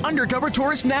prices with Undercover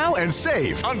Tourist now and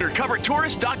save.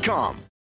 UndercoverTourist.com.